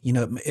 Lane,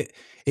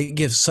 it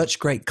gives such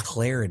great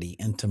clarity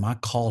into my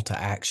call to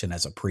action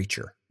as a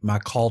preacher, my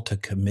call to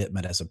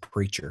commitment as a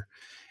preacher.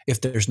 If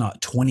there's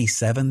not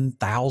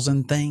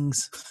 27,000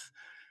 things,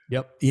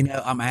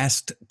 I'm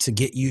asked to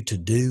get you to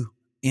do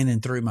in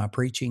and through my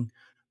preaching.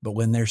 But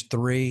when there's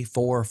 3,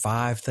 4,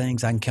 5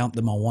 things, I can count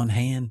them on one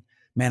hand.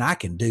 man, I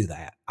can do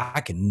that.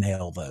 I can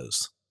nail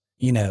those,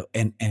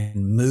 and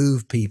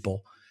move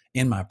people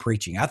in my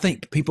preaching. I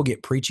think people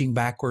get preaching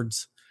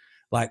backwards.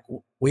 Like,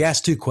 we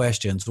ask two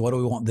questions: what do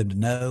we want them to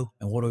know,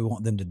 and what do we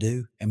want them to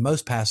do? And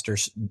most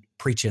pastors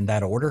preach in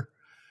that order.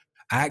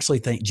 I actually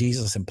think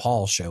Jesus and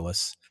Paul show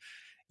us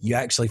you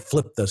actually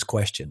flip those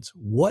questions.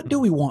 What do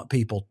we want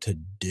people to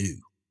do?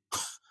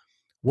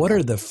 What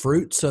are the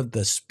fruits of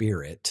the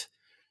Spirit?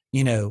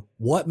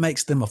 What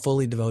makes them a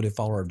fully devoted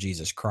follower of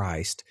Jesus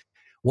Christ?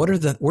 Where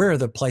are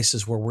the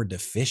places where we're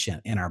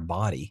deficient in our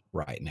body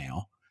right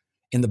now,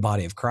 in the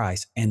body of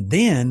Christ? And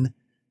then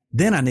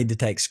I need to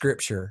take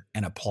Scripture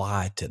and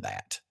apply to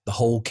that, the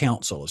whole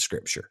counsel of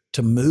Scripture,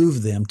 to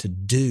move them to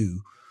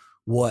do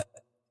what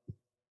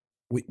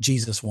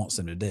Jesus wants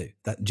them to do.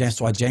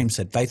 That's why James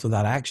said, faith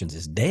without actions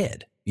is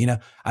dead.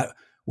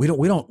 We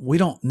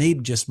don't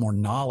need just more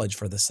knowledge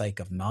for the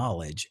sake of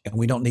knowledge, and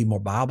we don't need more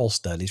Bible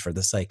studies for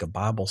the sake of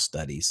Bible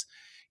studies.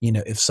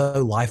 If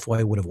so,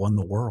 Lifeway would have won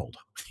the world.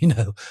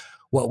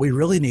 What we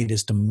really need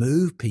is to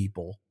move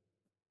people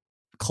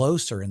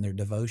closer in their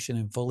devotion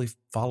and fully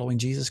following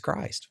Jesus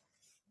Christ.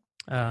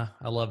 I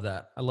love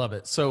that. I love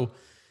it. So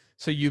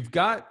you've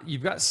got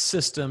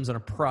systems and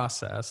a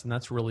process, and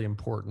that's really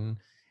important.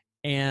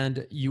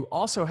 And you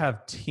also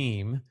have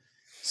team.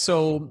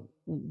 So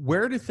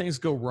where do things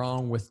go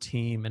wrong with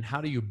team, and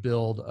how do you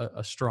build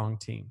a strong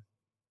team?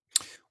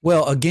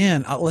 Well,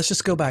 again, let's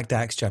just go back to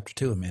Acts chapter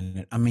 2 a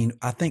minute. I mean,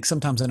 I think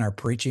sometimes in our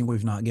preaching,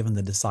 we've not given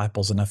the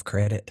disciples enough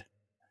credit.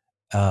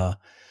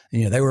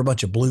 They were a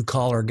bunch of blue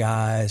collar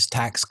guys,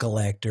 tax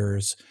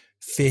collectors,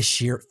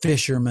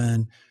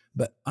 fishermen.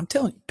 But I'm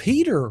telling you,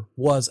 Peter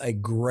was a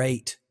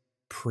great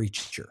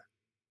preacher.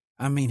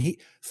 I mean, he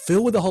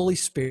filled with the Holy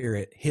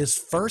Spirit. His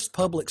first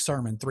public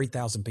sermon,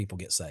 3,000 people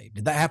get saved.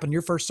 Did that happen in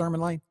your first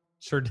sermon, Lane?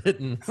 Sure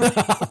didn't.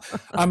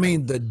 I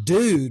mean, the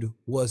dude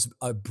was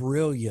a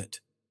brilliant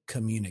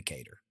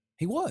communicator.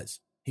 He was,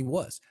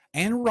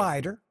 and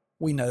writer.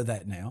 We know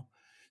that now.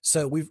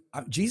 So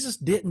Jesus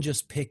didn't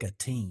just pick a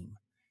team.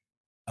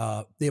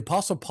 The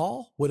Apostle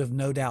Paul would have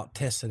no doubt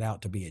tested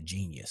out to be a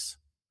genius.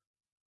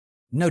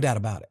 No doubt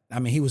about it. I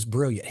mean, he was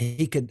brilliant.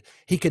 He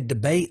could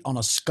debate on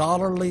a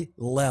scholarly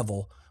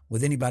level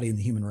with anybody in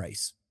the human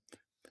race.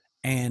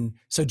 And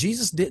so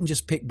Jesus didn't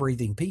just pick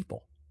breathing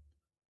people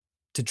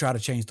to try to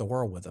change the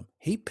world with them.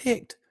 He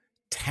picked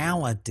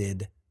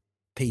talented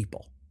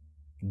people,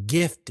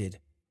 gifted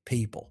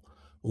people,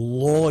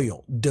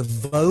 loyal,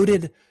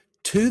 devoted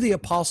to the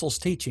apostles'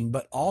 teaching,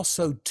 but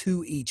also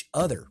to each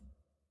other.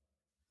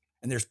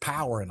 And there's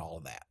power in all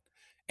of that.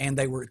 And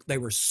they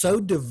were so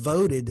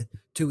devoted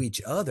to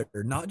each other,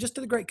 not just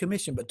to the Great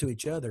Commission, but to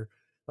each other.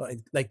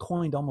 They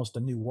coined almost a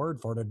new word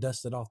for it, or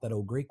dusted off that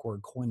old Greek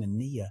word,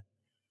 koinonia,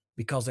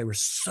 because they were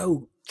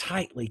so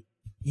tightly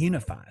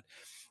unified.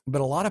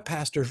 But a lot of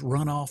pastors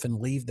run off and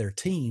leave their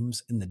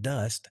teams in the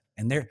dust,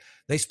 and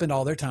they spend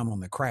all their time on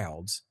the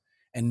crowds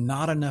and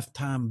not enough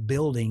time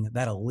building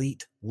that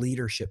elite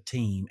leadership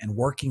team and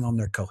working on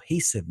their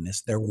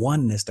cohesiveness, their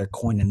oneness, their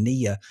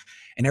koinonia,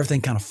 and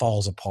everything kind of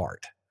falls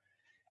apart.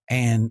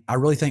 And I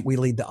really think we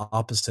lead the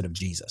opposite of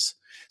Jesus.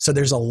 So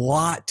there's a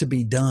lot to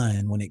be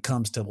done when it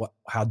comes to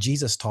how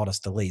Jesus taught us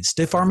to lead,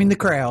 stiff-arming the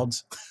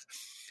crowds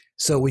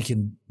so we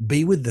can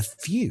be with the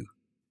few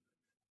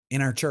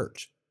in our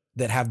church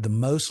that have the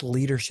most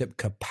leadership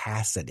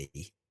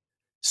capacity,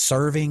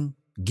 serving,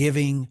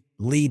 giving,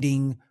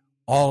 leading,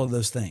 all of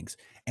those things,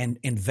 and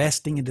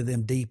investing into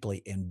them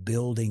deeply and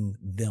building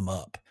them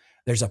up.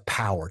 There's a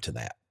power to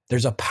that.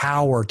 There's a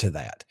power to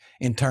that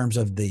in terms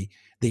of the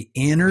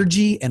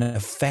energy and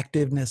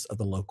effectiveness of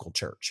the local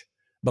church.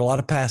 But a lot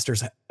of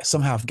pastors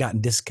somehow have gotten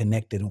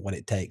disconnected in what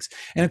it takes.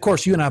 And of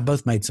course, you and I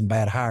both made some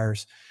bad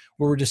hires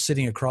where we're just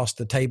sitting across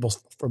the table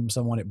from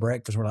someone at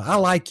breakfast. We're like, I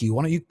like you.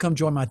 Why don't you come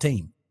join my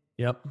team?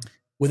 Yep.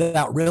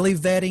 Without really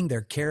vetting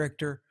their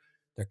character,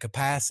 their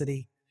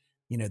capacity,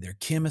 their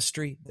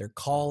chemistry, their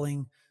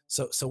calling.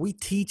 So we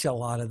teach a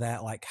lot of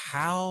that, like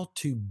how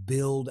to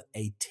build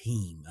a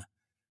team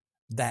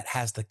that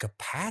has the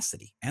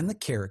capacity and the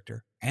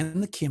character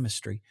and the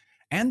chemistry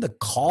and the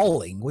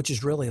calling, which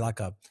is really like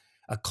a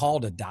call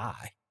to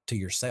die to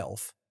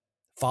yourself,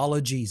 follow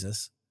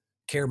Jesus,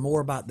 care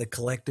more about the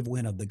collective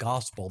win of the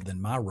gospel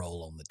than my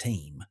role on the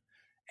team,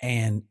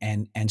 and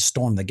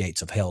storm the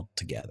gates of hell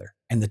together.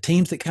 And the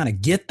teams that kind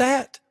of get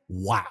that,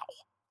 wow,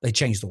 they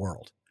change the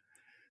world.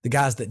 The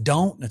guys that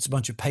don't, it's a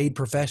bunch of paid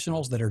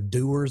professionals that are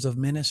doers of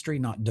ministry,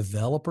 not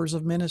developers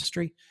of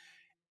ministry.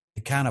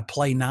 They kind of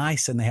play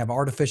nice and they have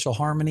artificial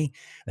harmony.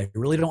 They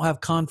really don't have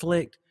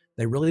conflict.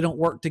 They really don't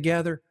work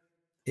together.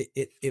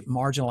 It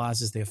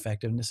marginalizes the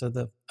effectiveness of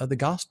the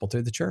gospel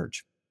through the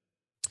church.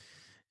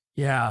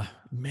 Yeah,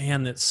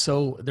 man, it's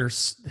so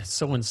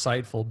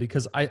insightful,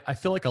 because I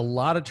feel like a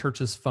lot of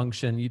churches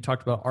function. You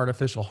talked about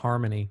artificial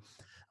harmony.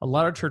 A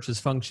lot of churches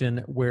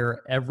function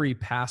where every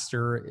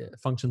pastor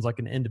functions like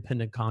an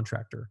independent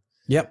contractor.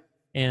 Yep.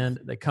 And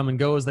they come and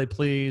go as they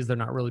please. They're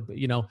not really,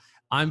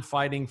 I'm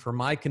fighting for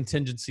my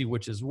contingency,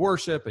 which is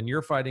worship, and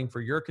you're fighting for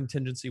your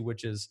contingency,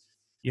 which is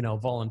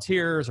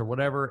volunteers or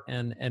whatever,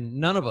 and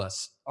none of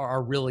us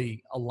are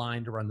really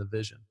aligned around the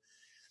vision.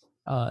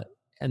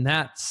 And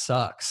that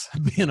sucks,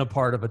 being a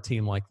part of a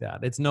team like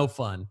that. It's no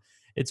fun.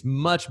 It's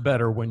much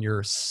better when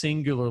you're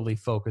singularly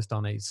focused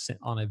on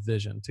a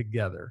vision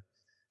together.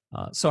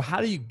 So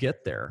how do you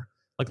get there?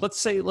 Like, let's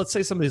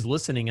say somebody's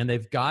listening and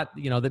they've got,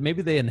 that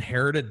maybe they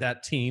inherited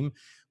that team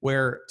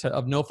where,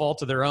 of no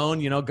fault of their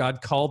own,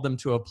 God called them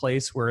to a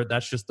place where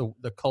that's just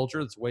the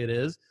culture, that's the way it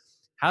is.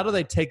 How do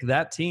they take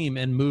that team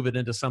and move it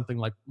into something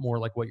like more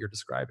like what you're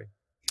describing?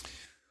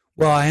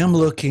 Well, I am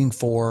looking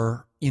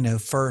for,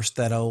 first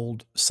that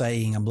old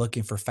saying, I'm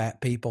looking for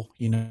fat people,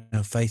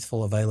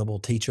 faithful, available,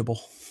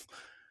 teachable.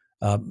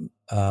 So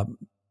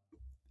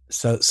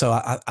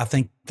I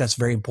think that's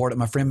very important.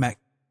 My friend Matt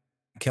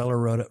Keller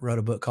wrote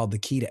a book called The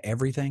Key to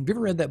Everything. Have you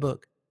ever read that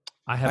book?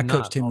 I have not. I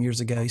coached him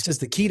years ago. He says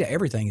the key to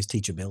everything is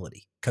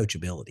teachability,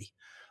 coachability.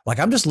 Like,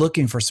 I'm just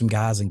looking for some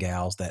guys and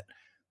gals that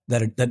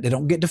they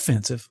don't get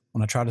defensive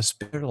when I try to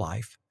speak their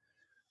life,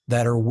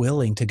 that are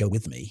willing to go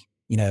with me,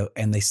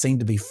 and they seem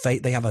to be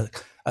they have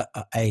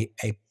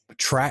a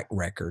track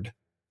record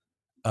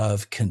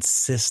of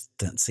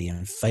consistency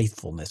and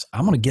faithfulness.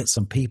 I'm going to get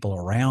some people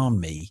around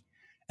me,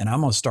 and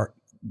I'm going to start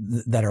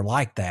that are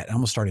like that. And I'm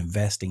going to start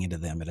investing into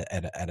them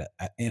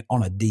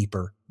on a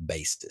deeper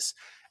basis.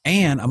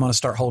 And I'm going to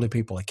start holding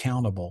people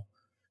accountable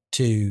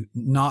to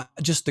not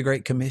just the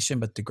Great Commission,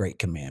 but the Great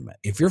Commandment.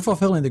 If you're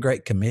fulfilling the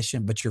Great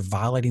Commission, but you're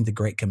violating the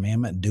Great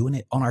Commandment and doing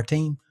it on our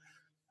team,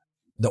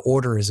 the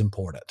order is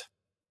important.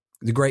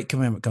 The Great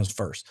Commandment comes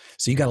first.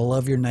 So you got to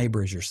love your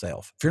neighbor as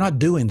yourself. If you're not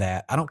doing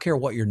that, I don't care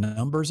what your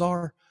numbers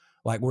are,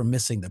 like, we're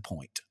missing the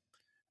point.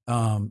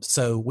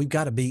 So we've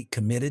got to be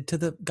committed to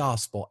the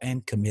gospel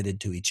and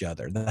committed to each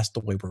other. That's the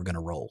way we're going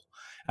to roll.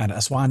 And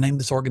that's why I named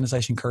this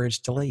organization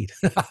Courage to Lead.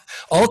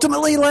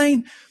 Ultimately,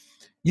 Lane,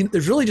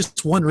 there's really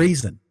just one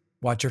reason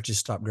why churches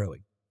stop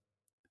growing.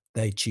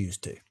 They choose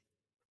to.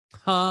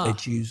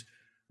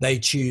 They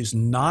choose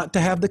not to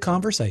have the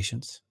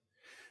conversations.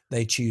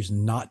 They choose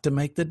not to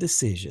make the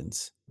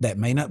decisions that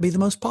may not be the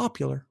most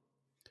popular,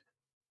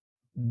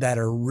 that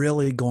are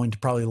really going to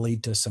probably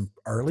lead to some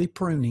early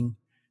pruning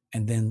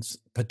and then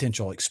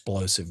potential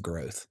explosive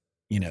growth,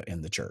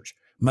 in the church.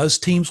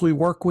 Most teams we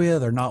work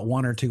with are not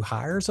one or two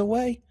hires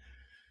away,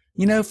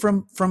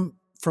 from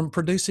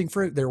producing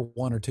fruit. They're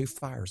one or two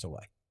fires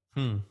away.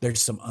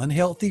 There's some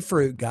unhealthy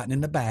fruit gotten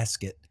in the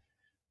basket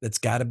that's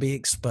got to be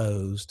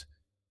exposed.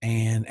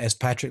 And as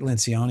Patrick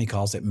Lencioni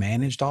calls it,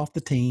 managed off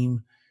the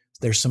team.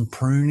 There's some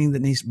pruning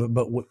that needs,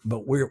 but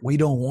we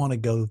don't want to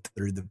go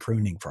through the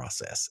pruning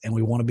process, and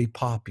we want to be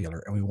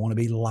popular and we want to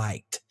be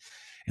liked.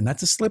 And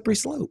that's a slippery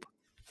slope.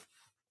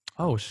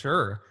 Oh,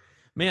 sure,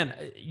 man.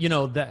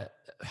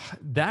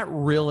 That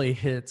really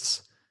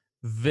hits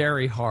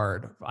very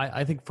hard.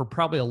 I think for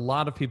probably a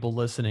lot of people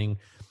listening,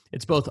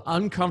 it's both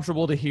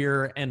uncomfortable to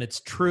hear and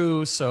it's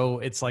true. So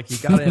it's like, you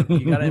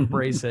gotta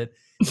embrace it.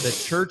 That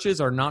churches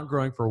are not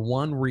growing for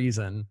one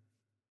reason.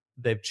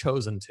 They've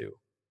chosen to.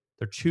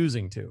 They're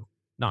choosing to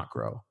not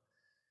grow.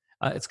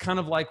 It's kind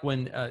of like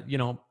when,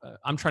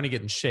 I'm trying to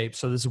get in shape.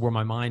 So this is where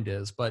my mind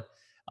is. But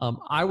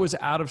I was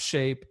out of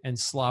shape and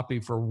sloppy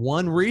for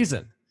one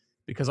reason,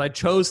 because I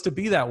chose to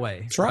be that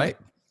way. That's right.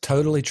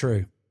 Totally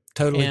true.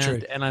 Totally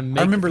true. And I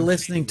remember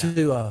listening to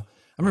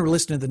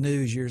the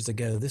news years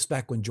ago. This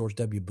back when George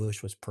W.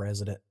 Bush was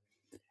president.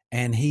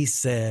 And he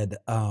said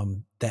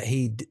that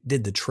he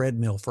did the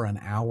treadmill for an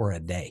hour a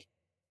day.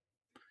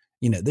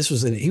 This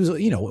was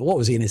what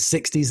was he, in his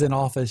 60s in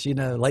office,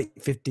 late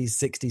 50s,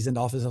 60s in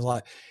office. I was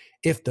like,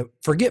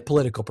 forget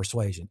political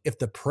persuasion. If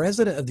the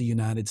president of the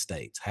United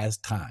States has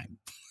time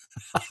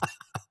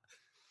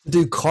to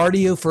do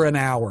cardio for an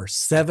hour,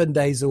 7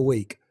 days a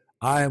week,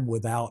 I am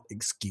without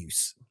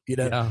excuse,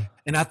 Yeah.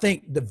 And I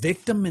think the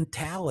victim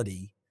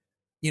mentality,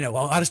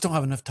 I just don't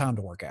have enough time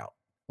to work out.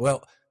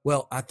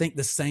 Well, I think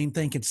the same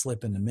thing can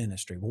slip into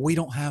ministry. Well, we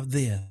don't have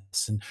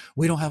this, and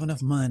we don't have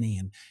enough money,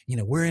 and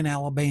we're in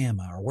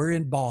Alabama, or we're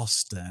in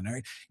Boston,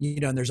 or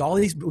and there's all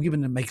these, we're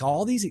going to make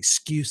all these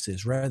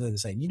excuses rather than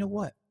saying, you know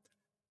what,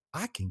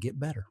 I can get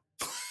better.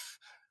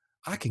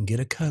 I can get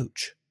a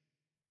coach.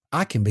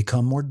 I can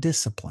become more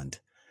disciplined.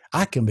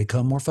 I can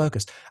become more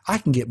focused. I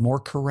can get more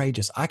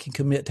courageous. I can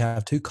commit to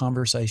have 2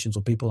 conversations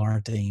with people on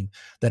our team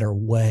that are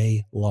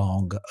way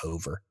long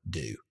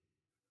overdue.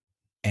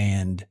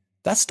 And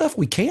that's stuff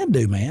we can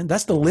do, man.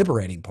 That's the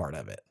liberating part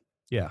of it.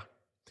 Yeah.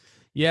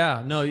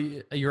 Yeah. No,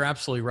 you're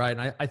absolutely right.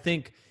 And I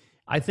think,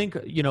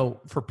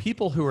 for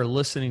people who are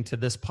listening to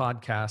this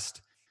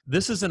podcast,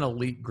 this is an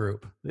elite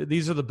group.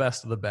 These are the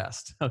best of the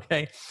best.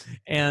 Okay.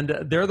 And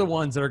they're the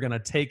ones that are going to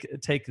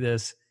take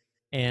this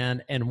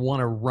and want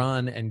to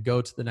run and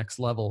go to the next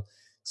level.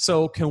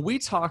 So can we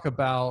talk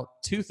about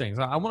 2 things?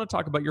 I want to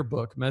talk about your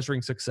book,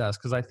 Measuring Success,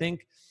 because I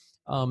think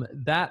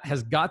that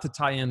has got to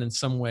tie in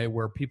some way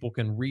where people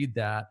can read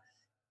that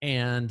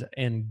and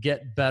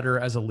get better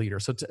as a leader.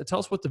 So tell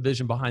us what the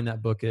vision behind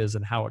that book is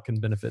and how it can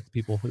benefit the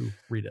people who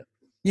read it.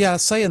 Yeah, I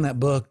say in that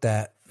book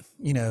that,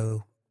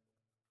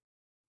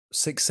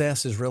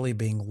 success is really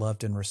being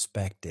loved and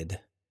respected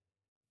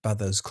by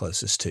those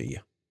closest to you.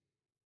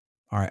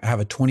 All right. I have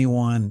a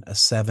 21, a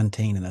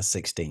 17, and a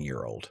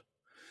 16-year-old.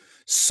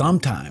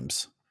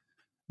 Sometimes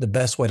the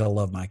best way to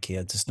love my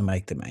kids is to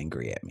make them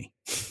angry at me.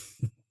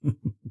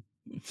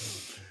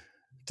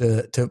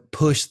 to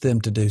push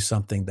them to do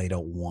something they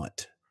don't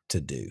want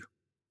to do,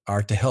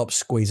 or to help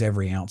squeeze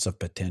every ounce of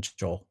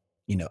potential,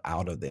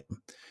 out of them.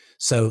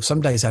 So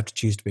some days I have to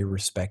choose to be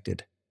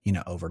respected,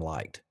 over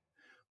liked.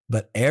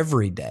 But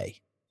every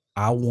day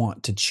I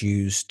want to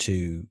choose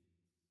to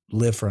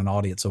live for an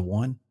audience of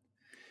one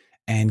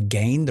and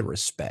gain the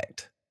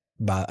respect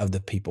of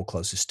the people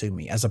closest to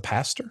me. As a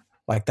pastor,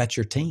 like, that's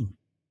your team.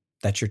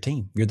 That's your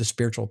team. You're the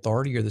spiritual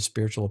authority. You're the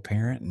spiritual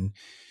parent. And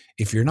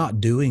if you're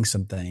not doing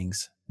some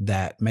things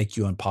that make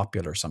you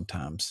unpopular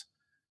sometimes,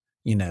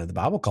 the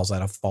Bible calls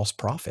that a false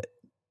prophet.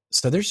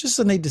 So there's just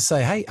a need to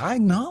say, hey, I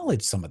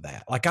acknowledge some of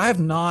that. Like, I've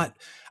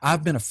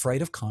been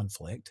afraid of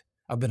conflict.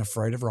 I've been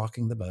afraid of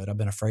rocking the boat. I've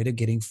been afraid of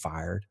getting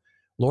fired.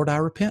 Lord, I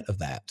repent of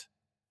that.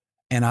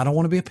 And I don't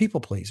want to be a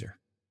people pleaser.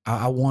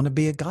 I want to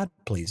be a God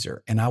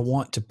pleaser, and I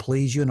want to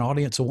please you, an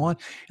audience of one.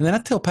 And then I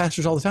tell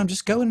pastors all the time,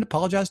 just go and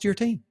apologize to your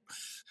team.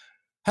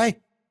 Hey,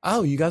 I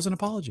owe you guys an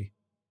apology.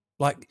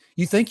 Like,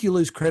 you think you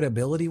lose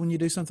credibility when you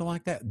do something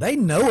like that? They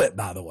know it,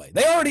 by the way.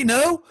 They already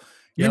know.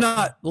 You're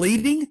not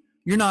leading.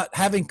 You're not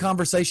having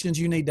conversations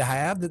you need to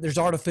have, that there's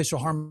artificial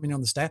harmony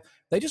on the staff.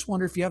 They just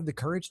wonder if you have the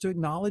courage to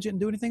acknowledge it and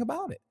do anything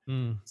about it.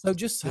 So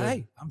just say,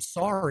 hey, I'm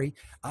sorry.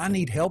 I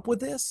need help with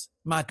this.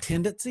 My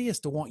tendency is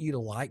to want you to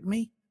like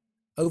me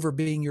over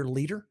being your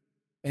leader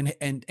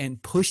and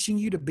pushing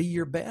you to be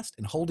your best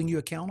and holding you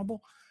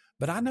accountable.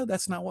 But I know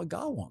that's not what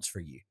God wants for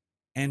you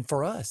and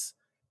for us.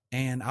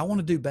 And I want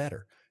to do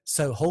better.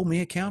 So hold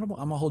me accountable.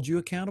 I'm going to hold you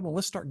accountable.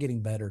 Let's start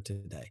getting better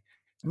today.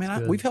 I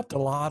mean, we've helped a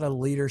lot of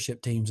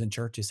leadership teams and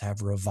churches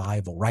have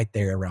revival right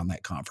there around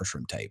that conference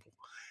room table,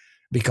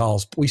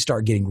 because we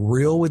start getting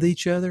real with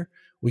each other.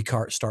 We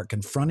start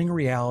confronting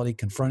reality,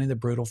 confronting the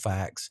brutal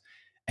facts.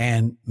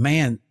 And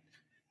man,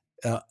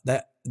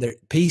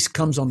 peace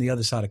comes on the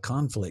other side of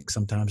conflict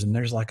sometimes. And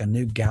there's like a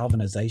new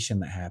galvanization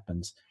that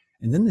happens.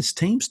 And then this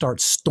team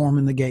starts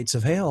storming the gates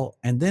of hell.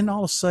 And then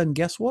all of a sudden,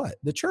 guess what?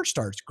 The church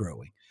starts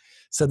growing.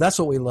 So that's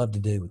what we love to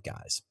do with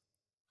guys.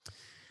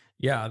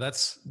 Yeah,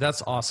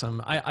 that's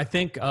awesome. I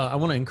think I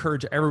want to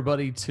encourage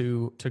everybody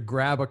to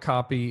grab a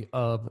copy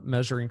of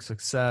Measuring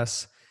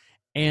Success.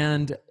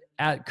 And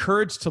at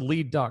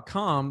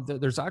couragetolead.com,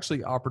 there's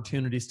actually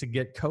opportunities to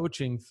get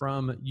coaching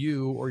from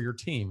you or your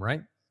team,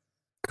 right?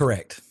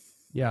 Correct.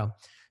 Yeah.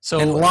 So,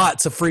 and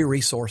lots of free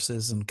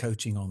resources and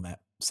coaching on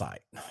that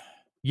site.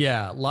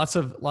 Yeah, lots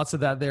of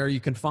that there. You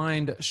can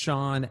find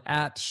Shawn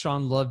at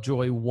Shawn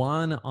Lovejoy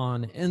 1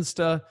 on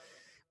Insta.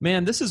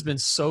 Man, this has been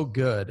so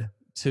good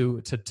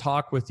to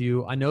talk with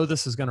you. I know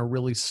this is going to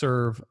really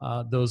serve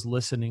those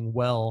listening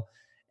well,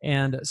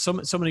 and so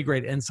many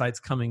great insights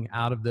coming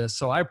out of this.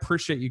 So I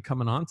appreciate you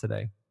coming on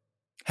today.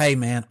 Hey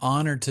man,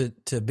 honored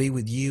to be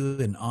with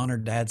you and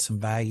honored to add some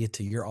value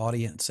to your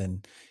audience.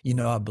 And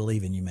I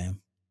believe in you,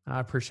 man. I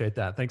appreciate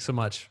that. Thanks so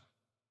much.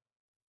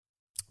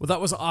 Well,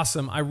 that was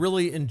awesome. I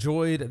really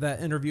enjoyed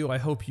that interview. I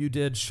hope you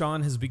did.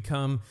 Shawn has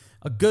become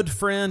a good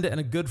friend and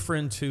a good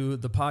friend to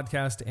the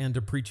podcast and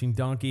to Preaching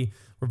Donkey.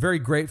 We're very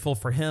grateful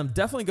for him.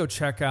 Definitely go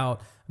check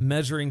out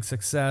Measuring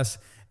Success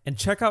and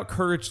check out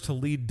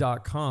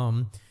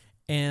couragetolead.com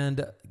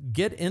and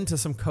get into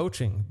some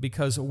coaching,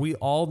 because we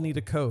all need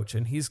a coach.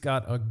 And he's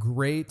got a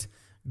great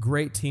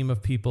team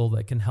of people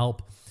that can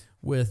help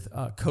with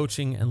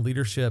coaching and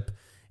leadership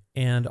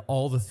and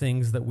all the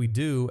things that we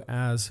do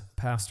as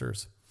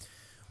pastors.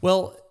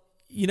 Well,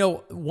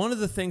 one of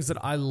the things that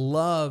I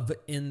love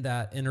in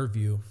that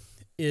interview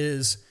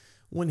is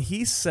when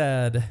he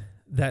said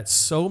that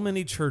so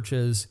many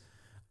churches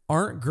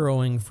aren't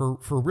growing for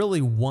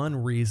really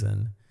one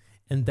reason,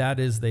 and that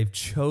is they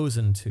choose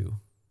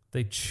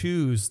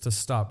to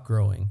stop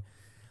growing.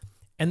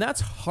 And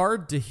that's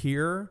hard to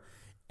hear,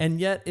 and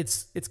yet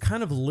it's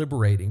kind of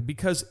liberating,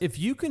 because if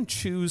you can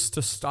choose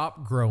to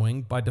stop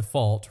growing by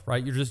default,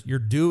 right? You're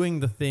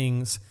doing the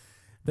things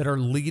that are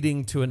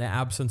leading to an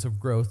absence of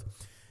growth,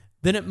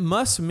 then it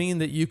must mean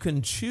that you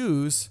can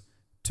choose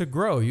to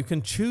grow. You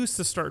can choose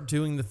to start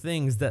doing the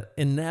things that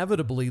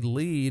inevitably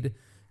lead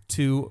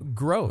to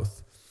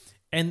growth.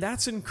 And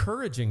that's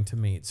encouraging to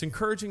me. It's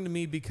encouraging to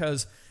me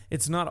because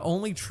it's not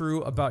only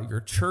true about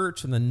your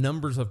church and the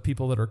numbers of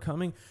people that are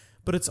coming,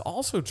 but it's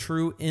also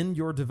true in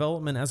your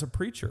development as a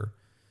preacher,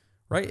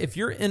 right? If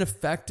you're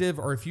ineffective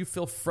or if you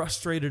feel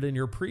frustrated in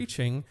your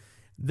preaching,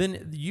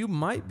 then you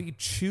might be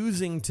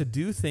choosing to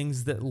do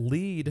things that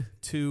lead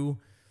to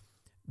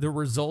the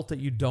result that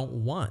you don't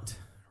want,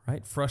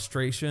 right?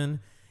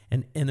 Frustration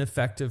and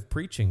ineffective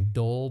preaching,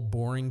 dull,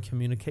 boring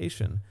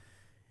communication.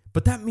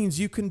 But that means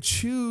you can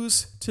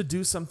choose to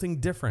do something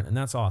different, and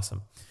that's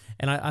awesome.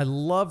 And I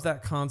love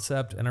that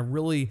concept, and I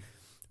really,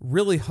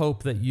 really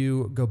hope that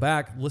you go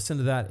back, listen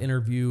to that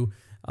interview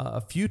a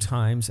few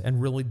times,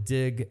 and really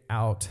dig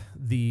out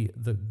the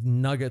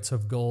nuggets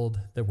of gold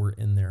that were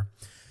in there.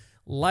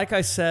 Like I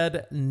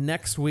said,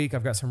 next week,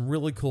 I've got some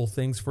really cool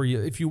things for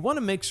you. If you want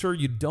to make sure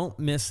you don't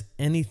miss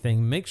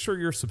anything, make sure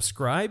you're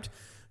subscribed.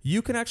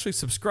 You can actually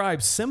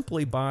subscribe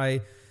simply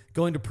by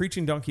going to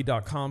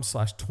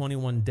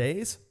preachingdonkey.com/21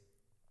 days.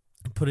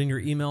 Put in your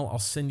email. I'll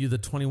send you the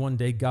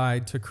 21-day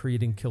guide to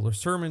creating killer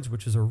sermons,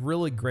 which is a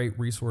really great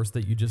resource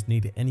that you just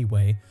need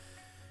anyway.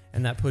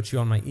 And that puts you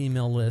on my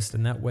email list.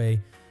 And that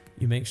way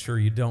you make sure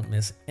you don't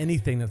miss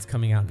anything that's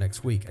coming out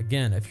next week.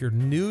 Again, if you're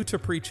new to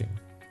preaching,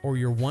 or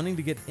you're wanting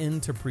to get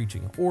into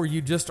preaching, or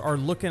you just are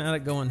looking at it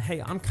going,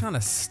 hey, I'm kind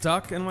of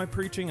stuck in my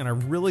preaching and I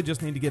really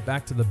just need to get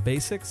back to the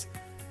basics,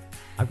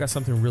 I've got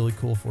something really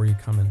cool for you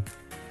coming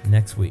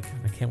next week.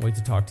 I can't wait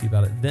to talk to you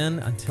about it then.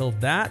 Until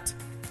that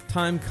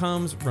time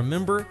comes,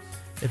 remember,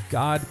 if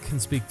God can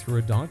speak through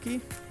a donkey,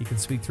 he can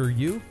speak through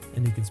you,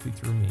 and he can speak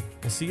through me.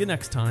 We'll see you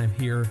next time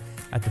here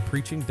at the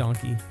Preaching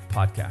Donkey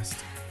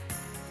Podcast.